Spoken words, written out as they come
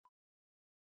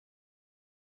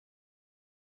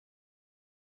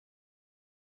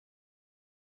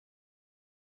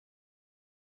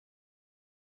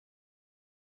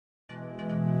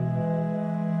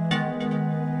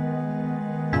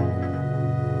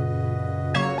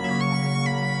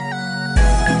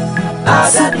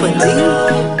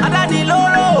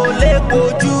Adaniloro lè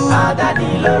kojú.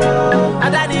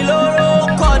 Adaniloro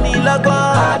kọ́ ni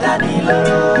lọ́gbọ́n.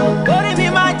 Orí mi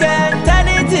máa jẹ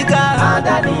tẹ́nítì ká.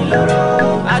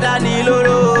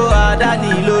 Adaniloro.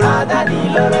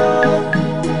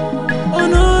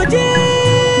 Ọ̀nà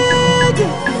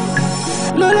jíjìn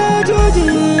lọ́lọ́jọ́jì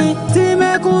tí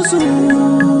mẹ́kún sùn.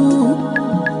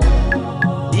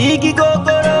 Igi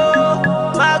gogoro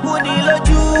máa gún ni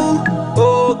lójú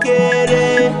òkèèrè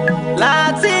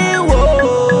láti wò.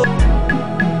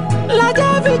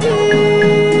 Lájẹ́ fìdí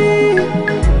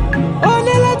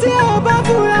onílé tí ó bá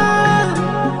fura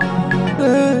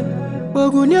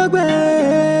ogun ni ó gbé.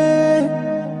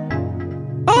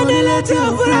 Onílé tí ó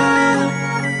fura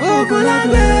ogun la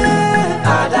gbé.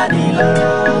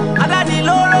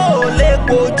 Adaniloro lè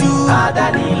kojú.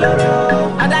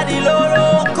 Adaniloro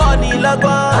kọ́ ni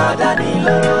lọ́gbọ́n.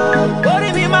 Orí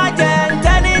mi máa jẹ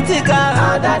tẹ́nítì ká.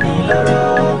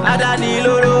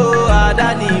 Adaniloro.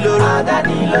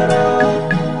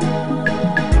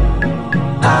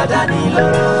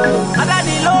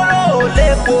 Adaniloro lè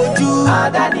kojú.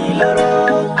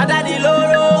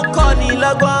 Adaniloro kọ́ ni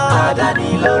lọ́gbọ́n.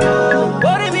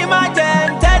 Orí mi máa jẹ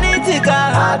tẹ́nítì ká.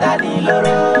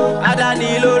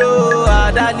 Adaniloro.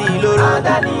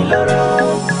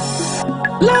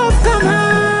 Love come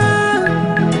on.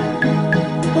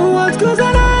 What goes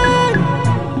around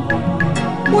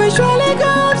we surely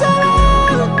comes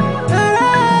around.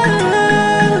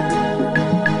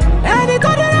 Ẹni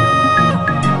tó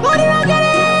dúró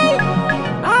kiri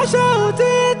aṣọ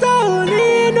òtítọ́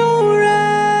nínú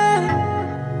rẹ̀.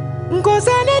 Kò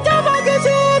sẹ́ni tó mọ kí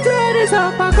sí tí ẹni sọ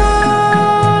pàkọ́.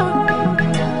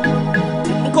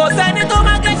 Kò sẹ́ni tó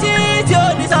mọ kí sí tí ó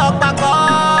ní sọ pàkọ́.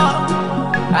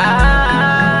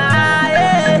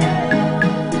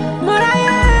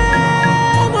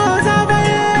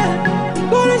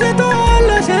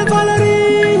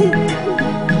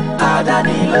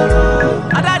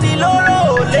 Adaniloro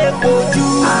lè kojú.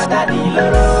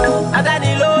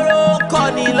 Adaniloro kọ́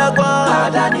ni lọ́gbọ́n.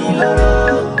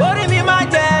 Orí mi máa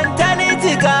jẹ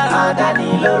tẹ́nítì ká.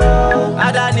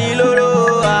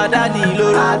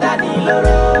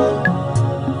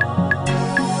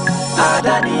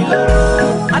 Adaniloro.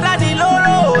 Adaniloro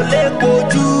lè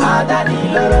kojú.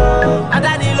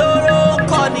 Adaniloro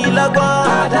kọ́ ni lọ́gbọ́n.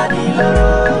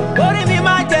 Orí mi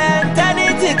máa jẹ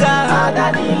tẹ́nítì ká.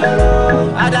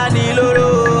 Adaniloro.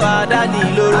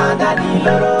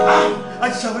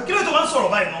 Àjíṣàwé kí ló tó wá ń sọ̀rọ̀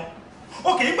báyìí náà?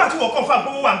 Ókè nígbà tí wọ́n kàn fún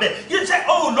àgbówó wà ń bẹ̀, yé ṣe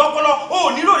ó lọ́pọlọ, ó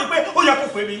nílò rí pé ó yẹ kó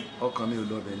pè mí. Ọkàn mi ò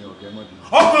lọ bẹ̀ ní ọ̀gá ẹmọ́dún.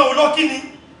 Ọkàn ò lọ kí ni?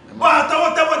 Wà á tẹ́wọ́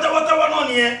náà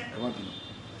nìyẹn.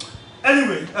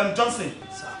 Anyway, Johnson,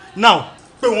 now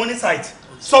pé wọ́n ní site,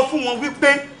 sọ fún wọn wípé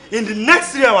in the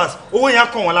next 3 hours owó yẹn á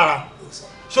kàn wọ́n lára.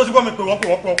 Ṣé o ti gbọ́ mi pé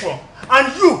wọ́n. And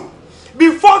you,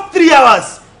 before 3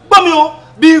 hours, gbọ́ mi o,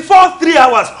 before 3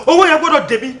 hours owó yẹn gbọ́dọ̀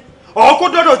débí ọ̀ kó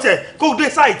dọ́dọ̀ tẹ̀ kó dé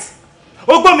site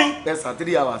ó gbọ́ mi. Ẹ̀sà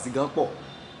 3 hours gan pọ̀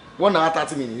 1 hour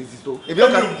 30 minutes tó ebi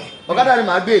ọ̀kadà ni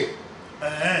màá gbé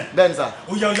bẹ́ẹ̀ni sà.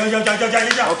 ó yá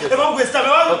ẹ bá ń gbé síta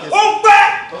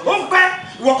ó ń pẹ́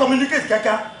ìwọ communicate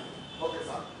kẹ́kẹ́.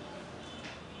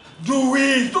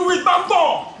 do it bá ń bọ̀.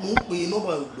 mo ń pè é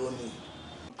nọ́mbà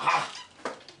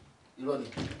ìlọ ni.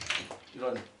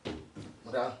 irọ́ ni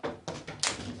mo dá.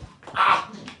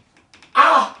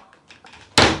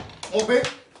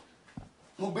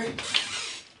 mo gbé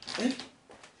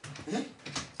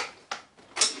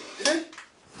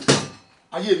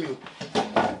ayé mi o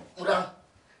mo dá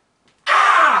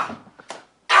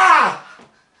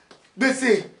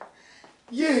gbèsè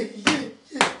yé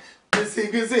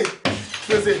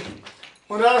gbèsè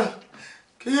mo dá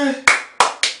kíyè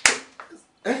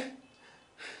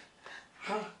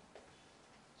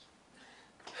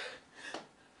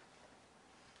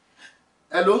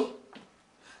hello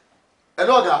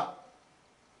ọ̀gá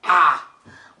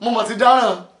mo mọ̀ ti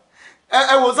dáràn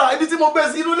ẹ wò sá ibi tí mo gbé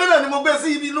sí inú ilé náà ni mo gbé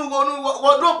sí ibi inú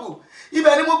wọ́dúrópù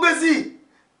ibẹ̀ ni mo gbé sí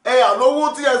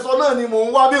àlówó tí ẹ sọ náà ni mò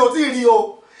ń wá mi ò tí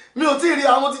ì rí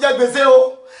àwọn tí jẹ gbèsè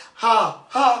o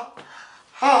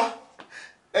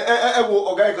ẹ wo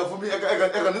ọ̀gá ẹ̀kan fún mi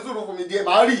ẹ̀kan ní sùúrù fún mi díẹ̀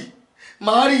màá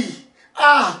rí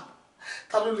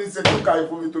ta ló lè ṣe tó ka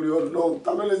ìfún mi torí Ọlọ́run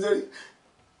ta ló lè ṣe rí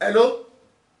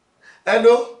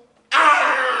hello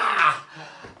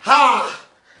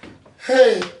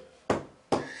hey.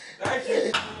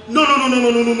 No.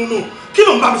 Kí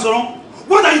ló ń bá mi sọ̀rọ̀?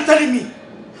 What are you telling me?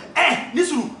 Ní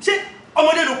sùúrù, ṣé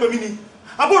ọmọdé ló pè mí ni?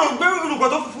 Àbúrò gbé olùkọ́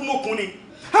tó fún mọ́kùn ni.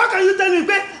 How can you tell me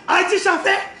pé àìtí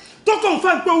ṣafẹ́ tó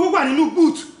confirm pé owó wà nínú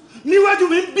boot níwájú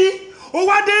mi ń bí? Ó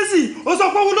wá dé sí, ó sọ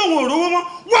pé owó lòun ò rówó mọ́.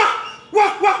 Wá!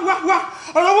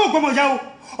 Ọ̀rọ̀ owó ògbọ́mọ̀ ya o.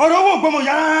 ọ̀rọ̀ owó gbọmọ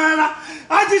yàrá rárá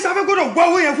àti ìṣàfẹ́ gbọ́dọ̀ gbọ́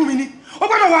owó yẹn fún mi ni ó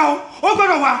gbọ́dọ̀ wá o ó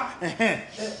gbọ́dọ̀ wá.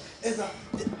 Ẹ̀sà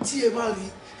tí ẹ bá rí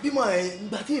bí màá ẹ̀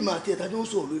gbà tí èmi àti ẹ̀ta jọ ń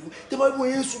sọ̀rọ̀ lórí tẹ́ bá bí wọ́n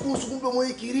yẹn sunkún bí ọmọ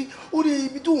yẹn kiri ó ní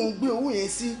ibi tó ń gbé owó yẹn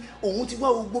sí òun ti wá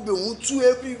gbogbo bẹ̀ òun tú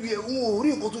everywhere òun ò rí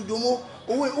nǹkan tó jọ mọ́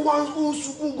owó yẹn ó wá ń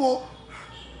sunkún gan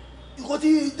nǹkan tí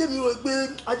tèmi rò pé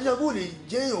Ajíṣafẹ́ ò lè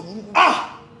jẹ́ èèyàn burúkú.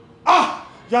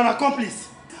 You are an accomplice.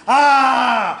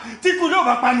 Tí kú ló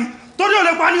bá pa ni torí ò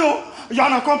lè pa ni o you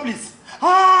are an accomplice.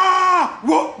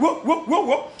 Wo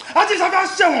Ajíṣafẹ́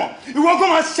ṣẹ̀wọ̀n ìwọ kó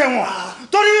máa ṣẹ̀wọ̀n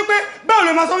torí wípé bẹ́ẹ̀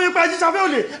lè máa sọ wípé Ajíṣafẹ́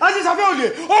ò lè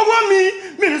owó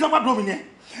mi ní sọpá bro mi yẹn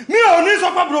mi ò ní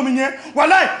sọpá bro mi yẹn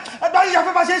wàláì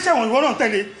Ajíṣafẹ́ bá ṣe ń ṣẹ̀wọ̀n ìwọ náà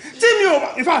tẹ̀lé tí mi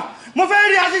ò in fact mo fẹ́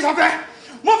rí Ajíṣafẹ́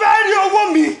mo fẹ́ rí owó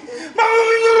mi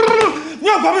mi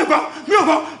ò gbọ́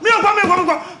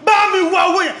bá mi wá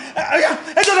owó yẹn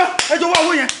ẹjọ́ wá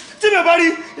owó yẹn tí mi ò bá rí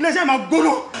iléeṣẹ́ máa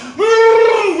gbóná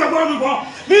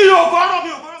mi ò gbọ́.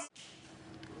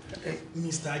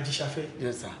 Mr. Ajíṣafẹ́.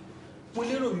 Yes sir. Mo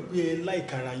lérò wípé ẹ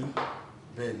like ara yín.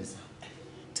 Bẹ́ẹ̀ni sir.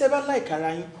 Tẹ́ bá like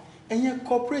ara yín ẹ̀yin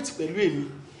cooperate pẹ̀lú èmi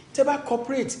tẹ́ bá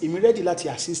cooperate èmi ready láti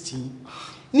assist yín.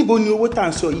 Níbo ni owó tá à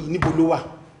ń sọ yìí níbo ló wà?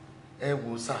 Ẹ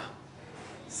wò sá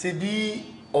ṣe bí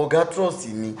ọ̀gá trust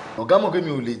mi ọ̀gá mọ̀ pé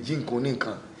mi ò lè jí nǹkan ní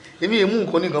nǹkan èmi èmú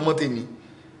nǹkan ní nǹkan mọ́ tèmi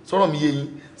sọ̀rọ̀ mi yé yín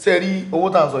ṣe rí owó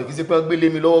tá à ń sọ kì í ṣe pé wọ́n gbé lé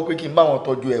mi lọ́wọ́ pé kí n bá wọn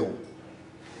tọ́jú ẹ̀ wò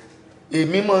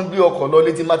èmi máa ń gbé ọkọ̀ lọ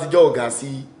létí má ti jẹ́ ọ̀gá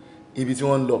sí ibi tí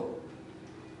wọ́n ń lọ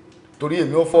torí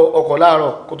èmi ó fọ ọkọ̀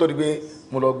láàárọ̀ kó tó di pé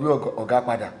mo lọ gbé ọ̀gá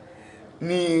padà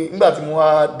nígbà tí mo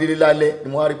wá délé lálẹ́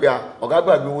ni mo wá rí pé ọ̀gá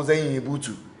gbàgbé owó sẹ́yìn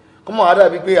búùtù kó mọ̀ wá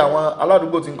dàbí pé àwọn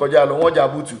aládùúgbò ti ń kọjá lọ wọ́n já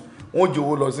búùtù wọ́n jò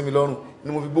owó lọ sí mi lọ́rùn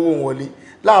ni mo fi gbówó wọlé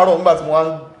láàárọ̀ nígbà tí mo wá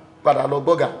ń padà lọ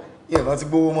gbọ́gà ìyẹn náà ti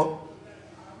gbówó mọ́.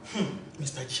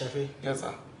 Mr. Ajíṣafẹ́. Yes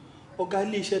sir. Ọ̀gá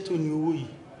ilé iṣẹ́ tó ní owó yìí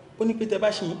ó ní pé tẹ́ bá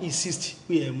ṣe insist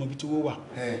pé ẹ mọ̀ bí tó wà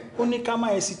ó ní ká má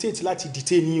hesitate láti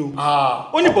detain yín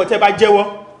o ó ní bọ̀ tẹ́ bá jẹ́wọ́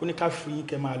ó ní ká fi yín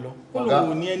kẹ́ máa lọ ó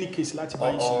lóun ò ní any case láti bá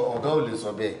yín ṣe. ọ̀gá ò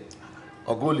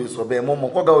lè sọ bẹ́ẹ̀ mo mọ̀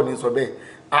kọ́gá ò ní sọ bẹ́ẹ̀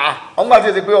ọmọ àti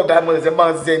ẹsẹ̀ pé ọ̀gá mo ẹsẹ̀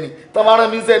máa ń ṣiṣẹ́ ni tó máa rán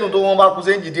mi sẹ́nu tó wọ́n bá kú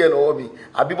sẹ́ńjì díẹ̀ lọ́wọ́ mi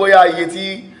àbí bóyá iye tí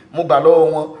mo gbà lọ́wọ́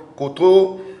wọn kò tó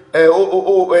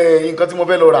nǹkan tí mo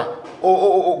fẹ́ lọ rà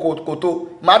kò tó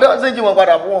màá dá sẹ́ńjì wọn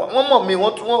padà fún wọn wọ́n mọ̀ mi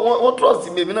wọ́n trust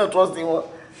mi èmi náà trust wọn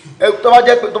tó bá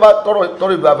jẹ́ pé tó bá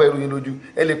tọrọ ìlú afẹ́ ìròyìn lójú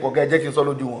ẹ lè pọ̀ kẹ́ ẹ jẹ́ kí n sọ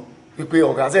lójú wọn wípé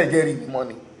ọ̀gá sẹ́ẹ̀ jẹ́rìí mi mọ́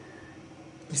ni.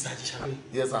 Mr. Ajíṣafẹ́.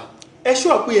 Yes sir. Ẹ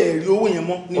ṣọ́ pé ẹ rí owó yẹn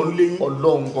mọ́ nínú ilé yín.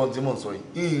 Ọlọ́run kan tí mò ń sọ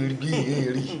yìí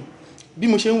ìrì bí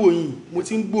mo ṣe ń wò yín mo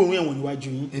ti ń gbóòórùn ẹ̀wọ̀n níwájú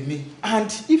yín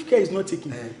and if care is not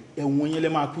taken ẹ̀wọ̀n yẹn lẹ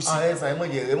máa kú sí. ẹ ṣàì mọ̀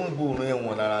yẹ ẹ mọ̀ gbóòórùn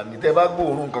ẹ̀wọ̀n lára mi tẹ́ bá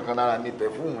gbóòórùn kankan lára mi tẹ̀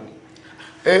fún un ni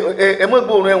ẹ mọ̀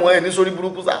gbóòórùn ẹ̀wọ̀n ẹ̀ ní sórí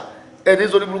burúkú sá then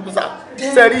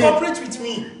cooperate with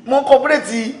me. mo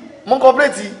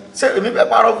cooperate ṣé èmi fẹ́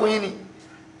parọ́ fún yín ni.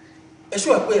 ẹ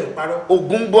ṣọ́ pé ẹ parọ́.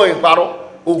 Ògún gbọ́ ìparọ́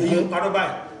Ògún parọ́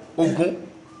báyìí. Ògún.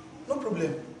 No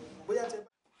problem. Bóyá tẹ.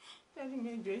 Daddy mi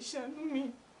ẹjọ́ ìṣàánú mi.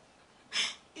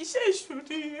 Iṣẹ́ ìṣòro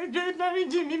ẹjọ́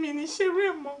ìdáríjì mi ní ṣerú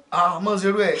ẹ̀ mọ́. Mọ̀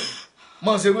ṣerú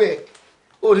ẹ̀.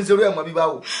 Ó ní ṣerú ẹ̀ mọ́ bí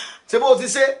báwo. Ṣé bó ti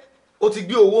ṣe ó ti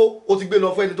gbé owó ó ti gbé lọ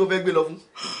fún ẹni tó fẹ́ gbé lọ fún.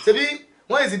 Ṣebí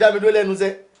wọ́n yìí sì dá mi dúró lẹ́nu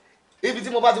iṣẹ́. Ibi tí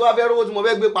mo bá ti wá fẹ́ rówó tí mo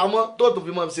fẹ́ gbé pamọ́ tó tó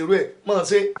fi mọ̀ ṣerú ẹ̀ mọ̀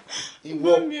ṣe.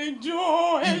 Ìwọ. Mami ẹjọ́.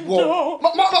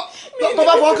 Tó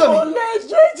bá fọkàn mi.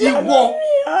 Ìwọ.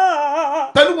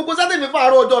 Pẹ̀lú gbogbo sátẹ̀ mi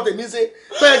fàárọ̀ ọjọ́ tèmi ṣe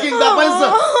tó yẹ kí n gba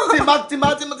pẹ́ńsàn tí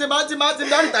máa ti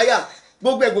dá rìtáyà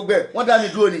gbogbo ẹ̀ wọ́n dá mi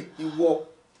dúró ni ìwọ.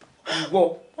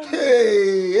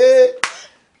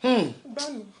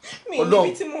 Mi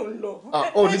níbi tí mò ń lọ.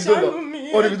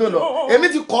 Ó níbi tó lọ. Èmi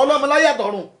ti kọ́ ọlọ́mọ láyé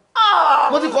àtọ̀run.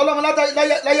 Mo ti kọ́ ọlọ́mọ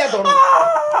láyé àtọ̀run.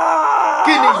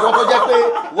 Kí ni ìwọ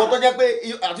tó jẹ́ pé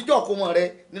àtijọ́ ọkùnrin rẹ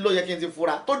nílò yẹ kí n ti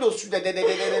fura tójú oṣù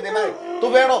dẹ́dẹ́dẹ́dẹ́dẹ́ báyìí tó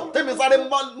fẹ́ rọ̀ tẹ́mi sáré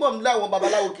mọ́ mi láwọn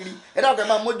babaláwo kiri ẹ dáhùn kẹ́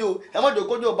máa mọ́jò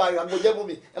kójú ọba àgbo jẹ́ fún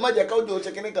mi ẹ má jẹ́ kójú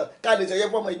ṣe kínní kan ká lè ṣẹyẹ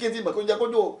fún ọmọ ìkí tí ìmọ̀ kó jẹ́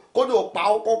kójú pa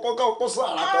kó sọ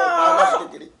àrà kọ́ pa ọlọ́sì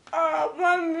kékeré.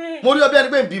 Mo rí ọbẹ̀ ẹni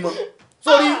pé ń bímọ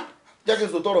sórí jẹ́ kí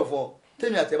n sọ tọrọ fún ọ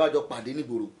tẹ́mi àti ẹ bá jọ pàdé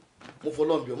nígboro mo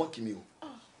fọlọ́n bí ọ mọ́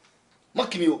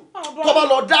kí mi o tó bá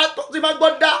lọ dá tí máa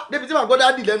gbọ́ dá débi tí máa gbọ́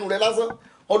dá dì lẹ́nu rẹ lásán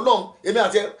Ọlọ́run èmi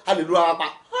àti a lè lu ara pa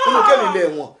nínú kẹ́mi ilé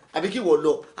ẹ̀wọ̀n àbí kí wọ́n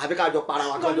lọ àbí ká jọ para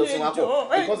wa ká jọ sun apọ̀ mo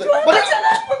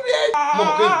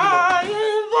mọ̀ pé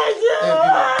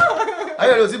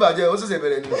ayé rẹ̀ ò sì bàjẹ́ ó ṣẹ̀ṣẹ̀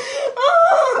bẹ̀rẹ̀ ni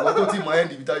wọ́n tó ti mọ ẹ́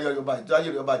níbi táyé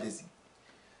rẹ̀ bàjẹ́ sí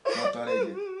wọ́n tán rẹ̀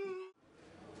jẹ́.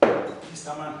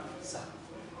 Mr. Man sir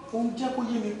ó ń jẹ́ kó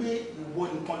yé mi pé ìwọ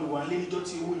nìkan ló wà lé níjọ́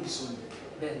tí owó yìí sọ ni.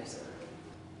 Bẹ́ẹ̀ni sir.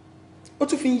 Ó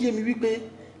tún fi ń yé mi wípé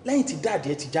lẹ́yìn tí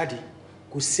dáàdì ẹ ti jáde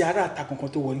kò sí ará àta kankan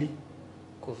tó wọlé.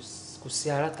 Kò sí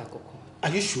ará àta kankan.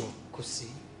 Are you sure? Kò sí.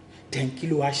 then kí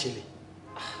ló wá ṣẹlẹ̀?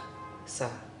 Sir,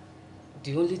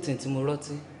 the only thing tí mo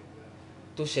rántí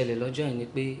tó ṣẹlẹ̀ lọ́jọ́ yẹn ni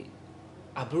pé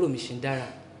àbúrò mi ṣì ń dára.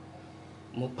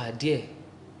 Mo pàdé ẹ̀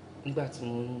nígbà tí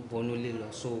mo ń wọnú ilé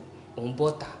lọ, so òun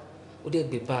bọ́ta ó dẹ̀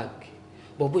gbé báàgì,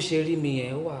 bọ̀ bó ṣe rí mi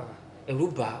yẹn wà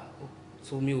ẹ̀rù bà,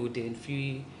 so mi ò dẹ̀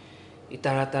fi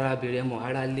ìtaratara bèrè mọ̀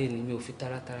ara lé ni, mi ò fi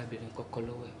taratara bèrè kọ́kọ́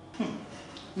lọ́wọ́ ẹ̀.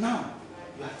 Now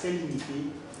you are telling me pé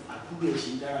àbúrò ẹ̀ ṣì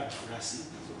ń dára jùlọ sí.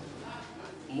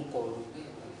 Mo kọ̀ rò pé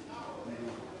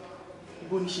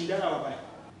ibo ni ṣì ń dára wà báyìí?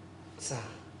 Sir,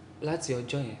 láti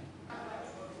ọjọ́ yẹn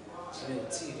mi ò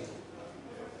tí ì rí.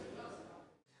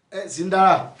 Ṣì ń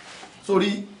dára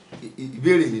sórí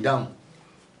ìbéèrè ní dáhùn.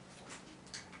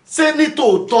 Ṣé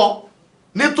nítòótọ́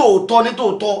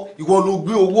ìwọ ló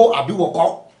gbé owó àbí ìwọ kọ́?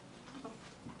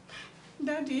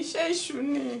 Daddy, iṣẹ́ èṣù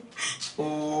ni.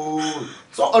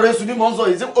 Sọ ọ̀rọ̀ èṣù ni mo ń sọ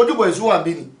yìí, ṣé ojúbọ èṣù wà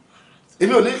bí ni?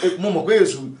 Èmi ò ní mo mọ̀ pé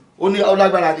èṣù ó ní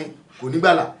ọlágbára ni kò ní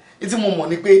gbàlà. Ìtí mo mọ̀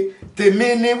ni pé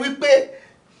tèmi ni wípé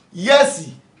yes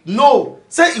no,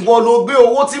 ṣé ìwọ ló gbé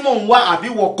owó tí mò ń wá àbí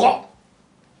ìwọ kọ́?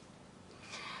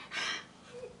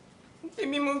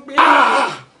 Èmi mo gbé.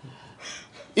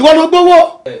 Ìwọ ló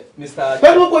gbówó. Mr.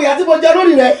 Pẹ̀lú gbogbo ìyà tí mo jẹ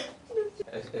lórí rẹ̀.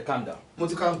 Calm down. Mo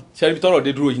ti calm. Ṣé ibi tọ́rọ̀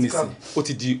dé dúró yìí nísìn, ó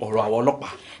ti di ọ̀rọ̀ àwọn ọlọ́pàá.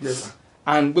 Yes sir.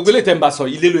 And gbogbo ilé tẹ́ ń bá sọ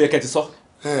ilé ló yẹ kẹ́ ti sọ.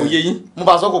 Oyè yín. Mo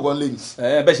bá sọ kò gbọ́n lé ni.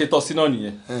 Bẹ́ẹ̀ ṣe tọ́ sí náà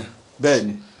nìyẹn. Bẹ́ẹ̀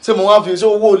ni. Ṣé mo wá fi ṣé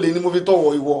owó olè ni mo fi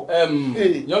tọ̀wọ̀ ìwọ?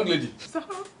 Young lady,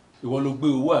 ìwọ ló gbé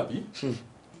owó àbí?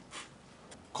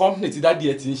 Company tí dádì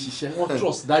ẹ ti ń ṣiṣẹ́, wọ́n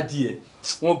trust dádì ẹ,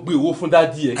 wọ́n gbé owó fún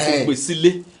dádì ẹ kó gbé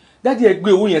sílé. Dádì ẹ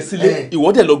gbé owó yẹn sílé,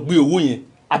 ìwọ dẹ̀ lọ gbé owó yẹn.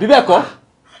 Àbí bẹ́ẹ̀ kọ́?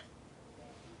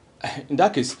 In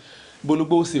that case, bó ló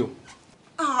gbówó sí o?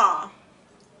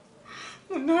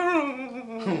 Mo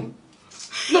dáràn.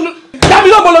 Dábì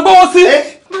ló bó ló gbówó sí?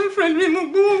 Boyfriend mi mo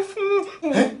gbówó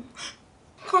fún.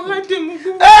 Kọ́ládé mo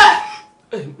gbówó.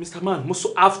 Mr. Man,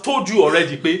 I've told you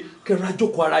already pé kẹ́ra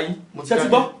jókòó ara yín. Ṣé ti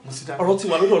gbọ́? Ọ̀rọ̀ ti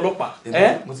wà lọ́dọ̀ ọlọ́pàá.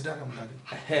 Mo ti dára mo dára.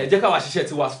 Jẹ́ ká wá ṣiṣẹ́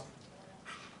tiwa.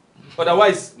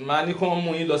 Otherwise, màá ní kí wọ́n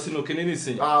mú yín lọ sínú kinní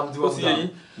nìsín. Ó ti yé yín.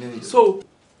 So,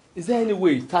 is there any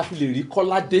way tá a fi lè rí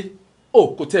Kọ́ládé?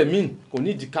 Oh, kò tẹ̀ mean, kò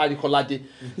ní ìdí ká rí Kọ́ládé.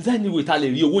 Is there any way tá a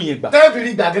lè rí owó yẹn gbà? Tẹ́ẹ̀fì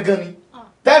rí gbà gangan ni.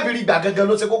 Tẹ́ẹ̀fì rí gbà gangan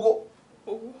ló ṣe kókó.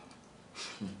 Owó.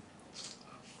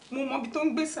 Mo mọ ibi tó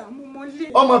ń gbé sá, mo mọ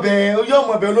ilé. Ọmọbẹ̀ oyè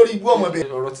ọmọbẹ̀ olórí ibú ọmọbẹ̀.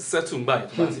 Ọ̀rọ̀ ti settle ń gbà yìí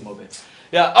tó bá ti mọ̀ bẹ́ẹ̀.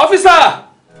 Yeah, officer!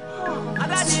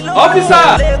 Officer!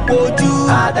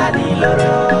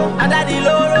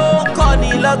 Adaniloro kọ́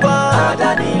ni lọ́gbọ́n.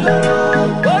 Adaniloro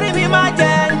orí mi máa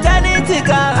jẹ tẹ́nítì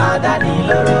kan.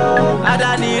 Adaniloro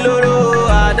Adaniloro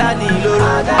Adaniloro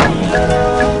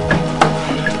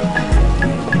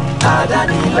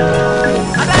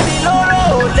Adaniloro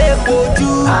ò lè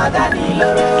kojú.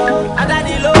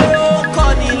 Adaniloro kọ́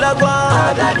ni lọ́gbọ́n.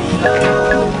 Adaniloro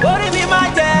orí mi máa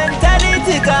jẹ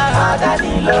tẹ́nítì kan.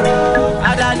 Adaniloro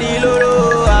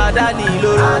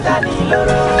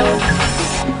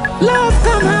Love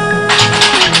come on.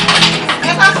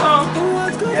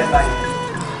 Yes, bye.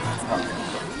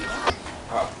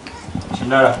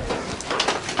 Shinara.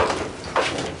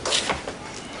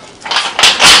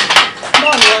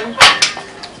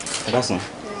 Ẹ̀gásán.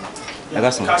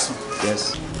 Yes.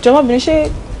 Jọ̀wọ́ obìnrin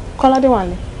ṣé Kọ́ládé wà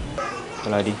ní?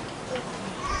 Kọ́ládé.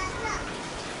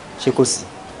 Ṣé kò sí?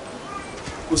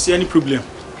 Kò sí any problem.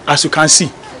 As you can see,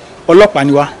 ọlọ́pàá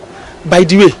ni wá. By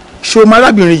the way, ṣé o mọ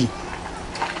arábìnrin yìí?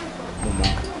 Mo mọ̀.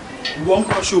 Ìwọ ń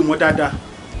kọ́ ṣé o mọ̀ dáadáa.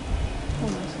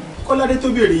 Kọ́ládé tó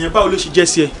béèrè yẹn báwo ló ṣe jẹ́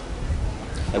sí ẹ?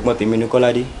 Ẹ̀gbọ́n tèmi ni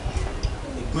Kọ́ládé.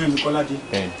 Ẹ̀gbọ́n ẹ̀ ni Kọ́ládé.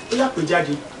 Bẹ́ẹ̀ni. Ó yá pé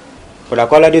jáde. Bọ̀dà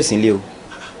Kọ́ládé ò sí nílé o.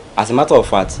 As a matter of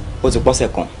fact, ó ti pọ́sẹ̀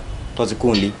kan tó ti kó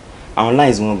nílé. Àwọn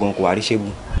lines wọn gan kò wá rí ṣébù.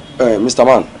 Mr.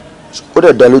 Man, ó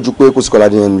dẹ̀ dá lójú pé kò sí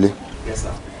Kọ́ládé yẹn nílé. Yes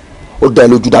sir. Ó dá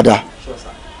lójú dáadáa. Sure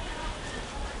sir.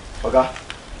 Ọ̀gá,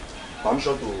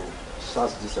 permission to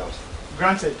search this house.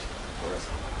 Granted. Alright,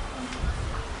 sir.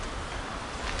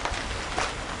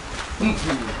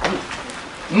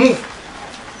 Move.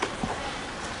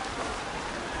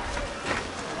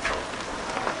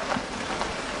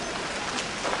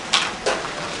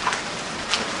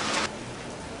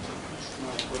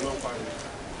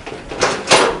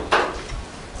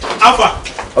 Alpha.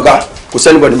 Ọ̀gá, kò sí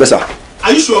anybody níbẹ̀ sir.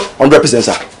 Are you sure? 100%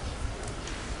 sir.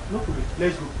 No problem.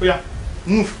 Let's go. Oh, yeah.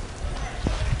 Move.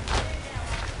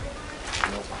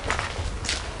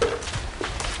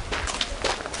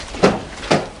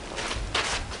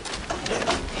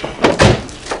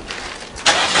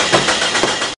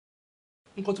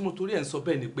 Nǹkan tí mo torí ẹ̀ ń sọ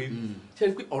bẹ́ẹ̀ ni pé ṣé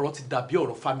rí pé ọ̀rọ̀ ti dàbí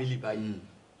ọ̀rọ̀ family báyìí.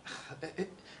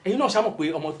 Ẹ̀yin náà ṣá mọ̀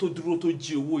pé ọmọ tó dúró tó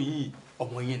jí owó yìí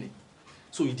ọmọ yín ni.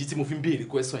 So ìdí tí mo fi ń béèrè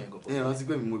question yẹn gan. Rántí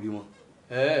pé mi mo bí wọn.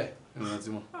 rántí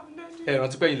mọ́. Ẹ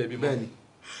rántí pé ilẹ̀ bímọ. Bẹ́ẹ̀ni.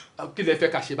 Kí lẹ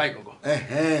fẹ́ ká ṣe báyìí gangan?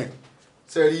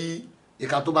 Ṣé rí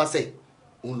ìka tó bá ṣẹ̀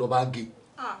òun lọ bá gé.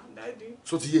 Daddy.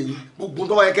 So ti yé yín gbogbo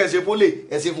tó bá yẹ kẹ́ ẹ ṣe fún lè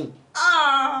ẹ ṣe fún.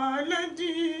 Daddy.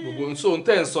 Gbogbo n so n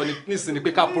tẹ́ ń sọ nísìnyí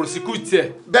pé ká prosecute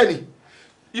ẹ̀. Bẹ́ẹ̀ni.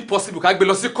 If possible ká gbé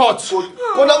lọ sí court.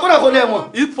 Kódà kó lé ẹ̀wọ̀n.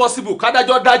 If possible ká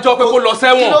dájọ́ pé kó lọ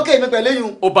sẹ́wọ̀n. Kí ló kè mí pẹ̀lú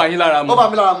yín? Ó bá yín lára mu. Ó bá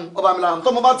mi lára mu.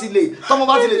 Tọ́mọ bá ti lè. Tó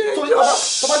bá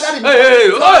jáde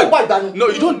mi. No,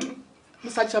 you don't do.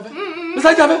 Mr. Jabe,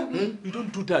 you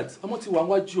don't do that. Ọmọ ti wà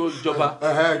wájú ìjọba.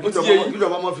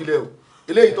 Ìjọba mọ́ filẹ̀ o.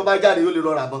 Eléyìí tó bá jáde yóò lè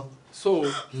lọ rà bọ́n. So,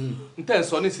 n tẹ́ ń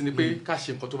sọ nísìnyí pé ká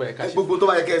ṣe nǹkan tó bá yẹ ká ṣe. Gbogbo tó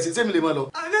bá yẹ kẹ́ ẹ ṣe sẹ́mi lè mọ́ lọ.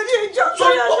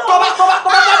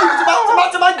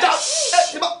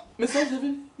 Mr.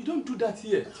 Jabe, you don't do that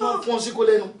here. Fún síkó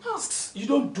lẹ́nu. You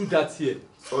don't do that here.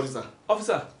 Sorry, sir.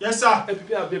 Officer. Yes, sir. Ẹ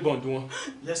prepare bail bond wọn.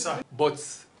 Yes, sir. But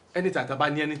anytime tá bá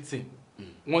ní anything,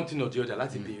 one thing or the other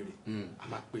láti béèrè, a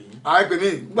máa pè yín. Àá pè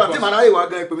mí, nígbà tí màá ráyè wá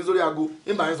gan ẹ pè mí sórí aago,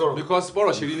 ń bá yín sọ̀rọ̀. Because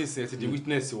bọ́rọ̀ ṣe rí nísìnyí ẹ ti di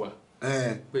witness wa.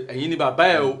 Ẹ̀yin ni bàbá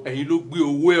ẹ̀ o, ẹ̀yin ló gbé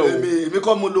owó ẹ̀ o. Èmi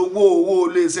kọ́ mo lo owó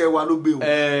iléeṣẹ́ wa ló gbé o.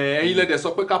 Ẹ̀yin lẹ́dẹ̀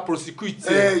sọ pé ká prosecute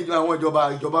ẹ̀. Àwọn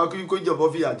ìjọba kó ìjọba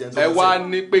fi àjẹ́. Ẹ wá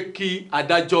ní pé kí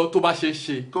adájọ́ tó bá ṣe é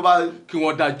ṣe kí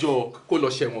wọ́n dájọ́ kó lọ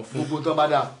ṣẹ̀wọ̀n fún. Gbogbo tó bá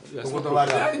dà. Gbogbo tó bá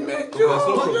dà.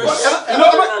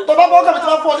 Tó bá bọ́ kàmí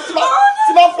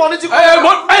tí bá fọ́ ní tí kò.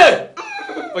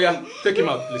 Oya, take him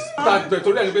out, please.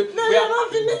 Torí ẹni pé.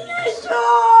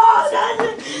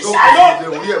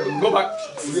 Go back.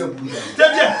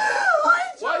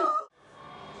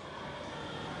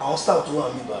 Àwọn staff tó wà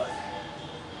ní báyìí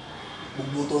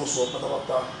gbogbo tó ń sọ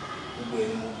pátápátá gbogbo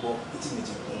ẹni mo gbọ́ etí mi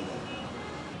ti kún un.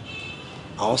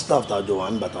 Àwọn staff tàjọ wà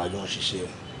nígbà tàjọ ń ṣiṣẹ́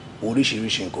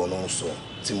oríṣiríṣi nǹkan náà ń sọ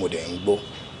tí mo dẹ̀ ń gbọ́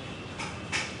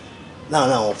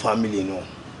láàárín àwọn family náà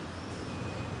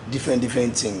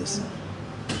different things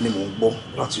ni mo ń gbọ́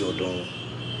láti ọ̀dọ̀ wọn.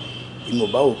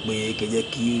 Ìmọ̀ bá wò pé kẹjẹ́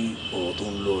kí ọ̀rọ̀ tó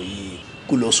ń lọ yìí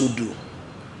kó lọ sódò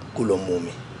kó lọ mú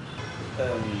mi.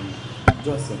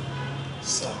 Johnson,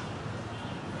 sir,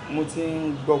 mo ti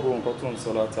ń gbọ́ gbogbo nǹkan tó ń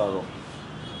sọ látàárọ̀,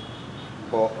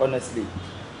 but honestly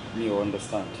mi ò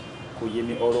understand. Kò yé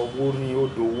mi, ọ̀rọ̀ owó ní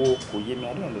odò owó kò yé mi,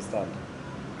 I don't understand.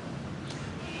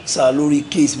 Sir, lórí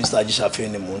case Mr. Ajíṣafẹ́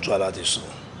ni mò ń try láti sọ.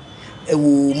 Ẹ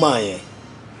wo máa yẹn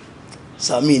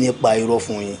sàmì nípa irọ́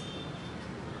fún yín.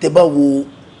 Tẹ́ bá wo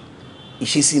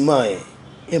ìṣesí máa yẹn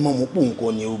ẹ máa mọ̀ pé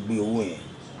nǹkan ni ó gbé owó yẹn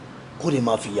kó lè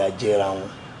máa fìyà jẹra wọn.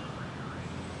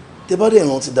 Tẹ́ bá dẹ̀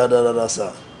rántí dáadáa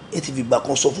sà, ẹ ti fi ìgbà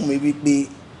kan sọ fún mi wípé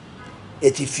ẹ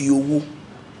ti fi owó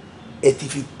ẹ ti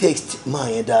fi text máa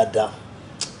yẹn dáadáa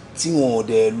tí wọn ò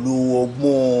dẹ̀ lo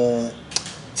ọgbọ́n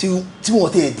tí wọn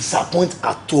tẹ̀ disappoint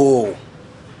at all.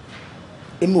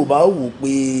 Èmi ò bá wò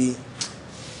pé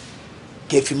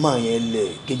kẹfì máa yẹn lẹ̀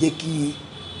kẹjẹ́ kí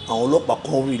àwọn ọlọ́pàá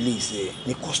kan release ẹ̀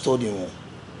ní custody wọn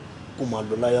kó máa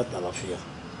lọ láyà tàlàfíà.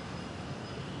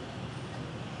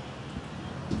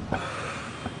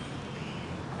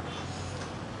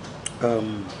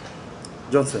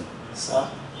 Johnson, sir,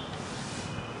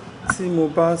 tí mo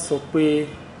bá sọ pé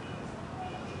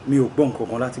mi ò gbọ́ nǹkan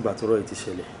kan láti ìgbà tọ́rọ̀ yìí ti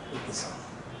ṣẹlẹ̀,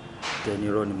 tẹni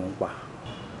irọ́ ni mò ń pa.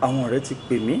 Àwọn ọ̀rẹ́ ti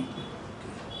pè mí,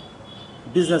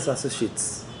 business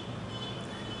associates,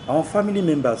 àwọn family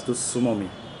members tó súnmọ́ mi,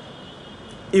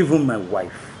 even my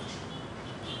wife.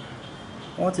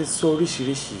 Wọ́n ti sọ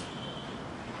oríṣiríṣi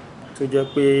tó jẹ́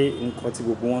pé nǹkan tí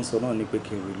gbogbo wọn sọ náà ni pé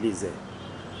kí n release ẹ̀.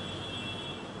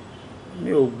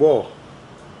 Mi ò gbọ́.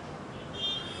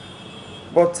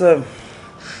 But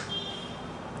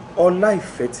ọlá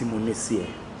ìfẹ́ tí mo ní sí ẹ,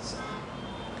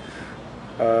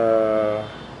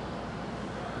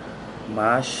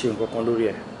 màá ṣe nǹkan kan lórí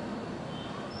ẹ̀.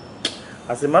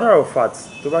 As a matter of fact,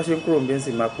 tó bá ṣe ń kúrò bí n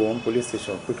sì máa pè wọ́n police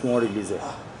station pé kí wọ́n release ẹ̀.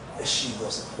 Ẹ ṣe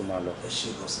ìgbọ̀nsẹ̀. Kó máa lọ. Ẹ ṣe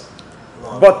ìgbọ̀nsẹ̀.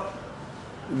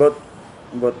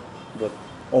 But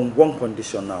on one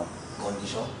condition now.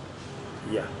 Condition?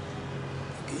 Yeah.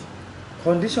 Okay.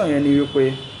 Condition yẹn ni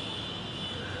wípé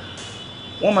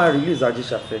wọ́n máa release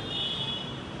Ajíṣafẹ́.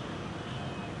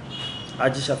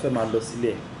 Ajíṣafẹ́ máa lọ sílé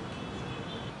ẹ̀.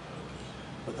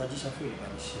 But Ajíṣafẹ́ ò bá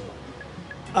ní ṣe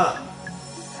ọ́.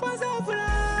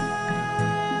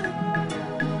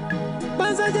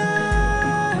 Bansaja,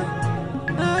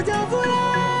 Ajafura,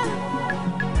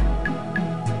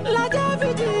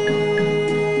 Lajafiti,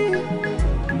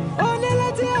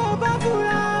 Oneleti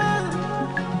Obafura,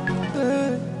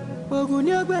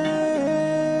 Ogunyogbe,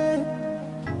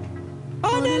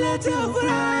 Oneleti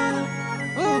Obafura,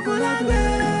 Ogunlagbe,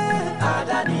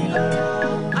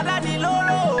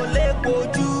 Adaniloro le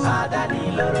kojú,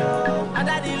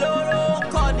 Adaniloro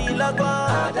kọ́ni lọ́gbọ́n,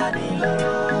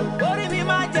 Adaniloro.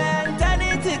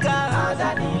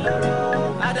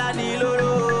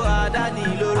 Adaniloro,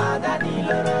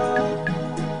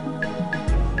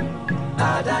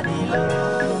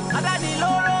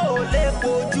 Adaniloro ò lè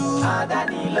kojú.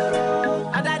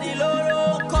 Adaniloro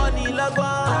kọ́ni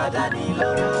lọ́gbọ́n.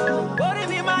 Orí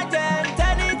mi máa jẹ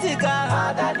tẹ́nítì ká.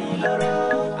 Adaniloro.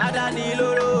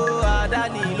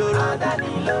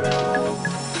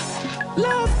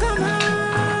 Love come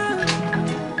on.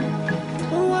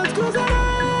 What goes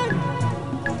around?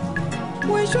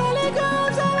 We surely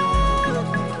comes around.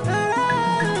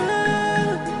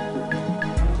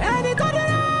 Ẹni tó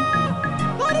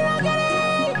dúró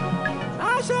kiri.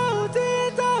 Aṣọ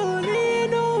òtítọ́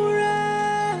nínú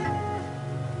rẹ̀.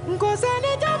 Kò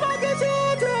sẹ́ni tó máa kí sí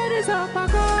tí ó ní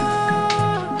sọ̀pàkọ́.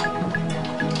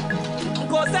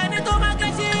 Kò sẹ́ni tó máa kí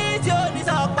sí tí ó ní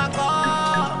sọ̀pàkọ́.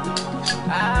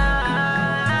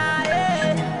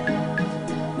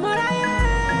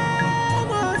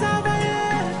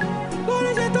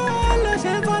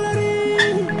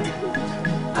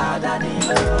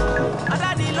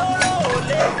 Adaniloro ò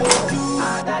lè kojú.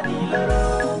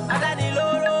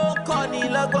 Adaniloro kọ́ni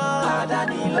lọ́gbọ́n.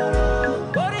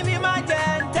 Orí mi máa jẹ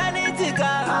tẹ́nítì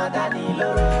ká.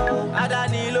 Adaniloro.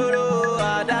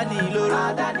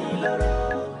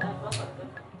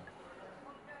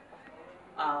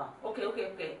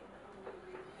 Okay.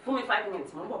 Give me 5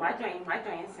 minutes. Mo bọ̀, máa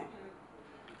join soon.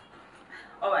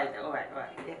 All right.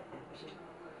 Yeah.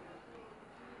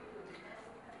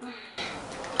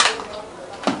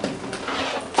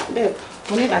 Babe,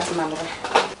 mo ní láti máa lọ.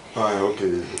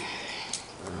 Okay.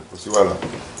 Kò sí wàhálà.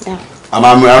 Yeah. A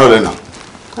máa mú ẹrọ lẹ́nà.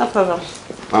 No problem.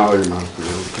 Ọ̀rẹ́ máa pè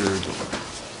é kéré jù.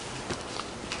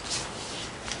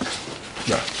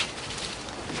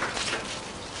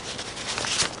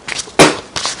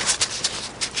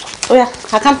 Oya,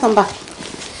 account number.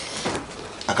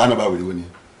 Account number wo ni?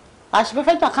 Àṣìbẹ́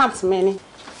fẹ́ gba account mi ni.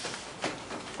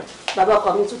 Bàbá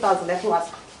ọkọ mi 2,000 lẹ́fún wa.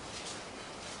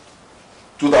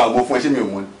 2,000 mo fún ẹ ṣé mi ò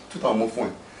mọ̀ ni? 2,000 mo fún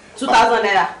ẹ. 2,000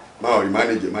 naira. Máa rí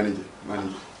manager.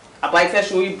 Àbá ìfẹ́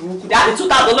ṣe orí burúkú. Dáàbì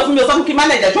 2,000 ló fún mi, ó sọ fún kí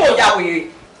manager ṣó ya wèrè.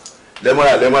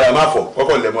 Lẹ́mọ́ra má fọ̀,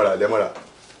 kọ́kọ́ lẹ́mọ́ra.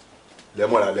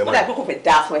 Ó dà pé kò fẹ́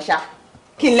dáa fún ẹ ṣá.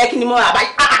 Kí n lẹ́kí ni mo rà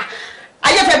báyìí.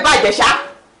 Ayé fẹ́ bàjẹ́ ṣá.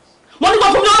 Mo ní kó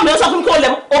fún mi lọ́wọ́ mi, ó sọ fún mi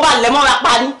kó bá lẹ́mọ́ra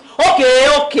pa ni.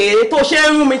 Okay, tó ṣe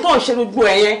ń rún mi tó ń ṣe gbogbo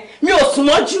ẹ̀yẹn. Mi ò sún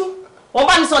mọ́jú. Wọ́n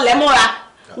bá mi sọ lẹ́mọ́ra.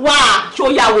 Wá ṣó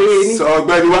ya wèrè ni. Sọ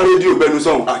ọ̀gbẹ́ni wá rédíò gbẹnu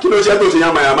sọ̀hún. Kí ló ṣe tó ṣe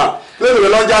yánmayàmá? Lẹ́nu rẹ̀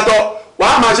lọ́jà tọ́.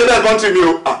 Wàá máa ṣe lẹ́ẹ̀kan tì mí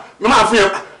o. Mo máa fún yẹn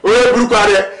orí burúkú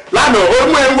rẹ̀. Lánàá ó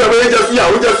mú ẹ̀wù ẹ̀wẹ̀ oúnjẹ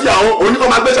fíyà òun ní kó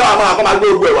máa gbé sáwà máa kó máa gbé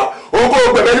ogun ẹ̀ wá. Òun kó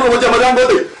ogun ẹ̀bẹ̀ ní gbogbo jẹ́ mọ́tò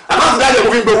Dangote. Àkáǹtì dájẹ́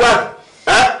mo fi ń gbowó àbí.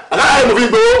 Àkáǹtì mo fi ń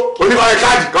gbowó oníkọ̀ọ́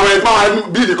káàdì kan ẹ̀ máa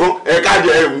bíìlì kan káàdì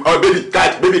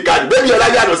bébì káàdì bébì ẹ̀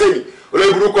láyé àná sẹ́yìn.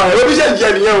 Olórí burúkú rẹ̀ ó bí ṣe ń jẹ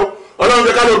nìyẹn o. Ọlọ́run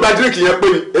fẹ́ ká ló gba díríkì yẹn pé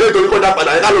ni eléyìí tó ní kó dá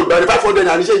padà yẹn ká ló gba ní 500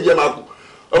 naira ní ṣe ìjẹ máa kù.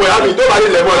 Ọmọ ìyá mi tó bá lè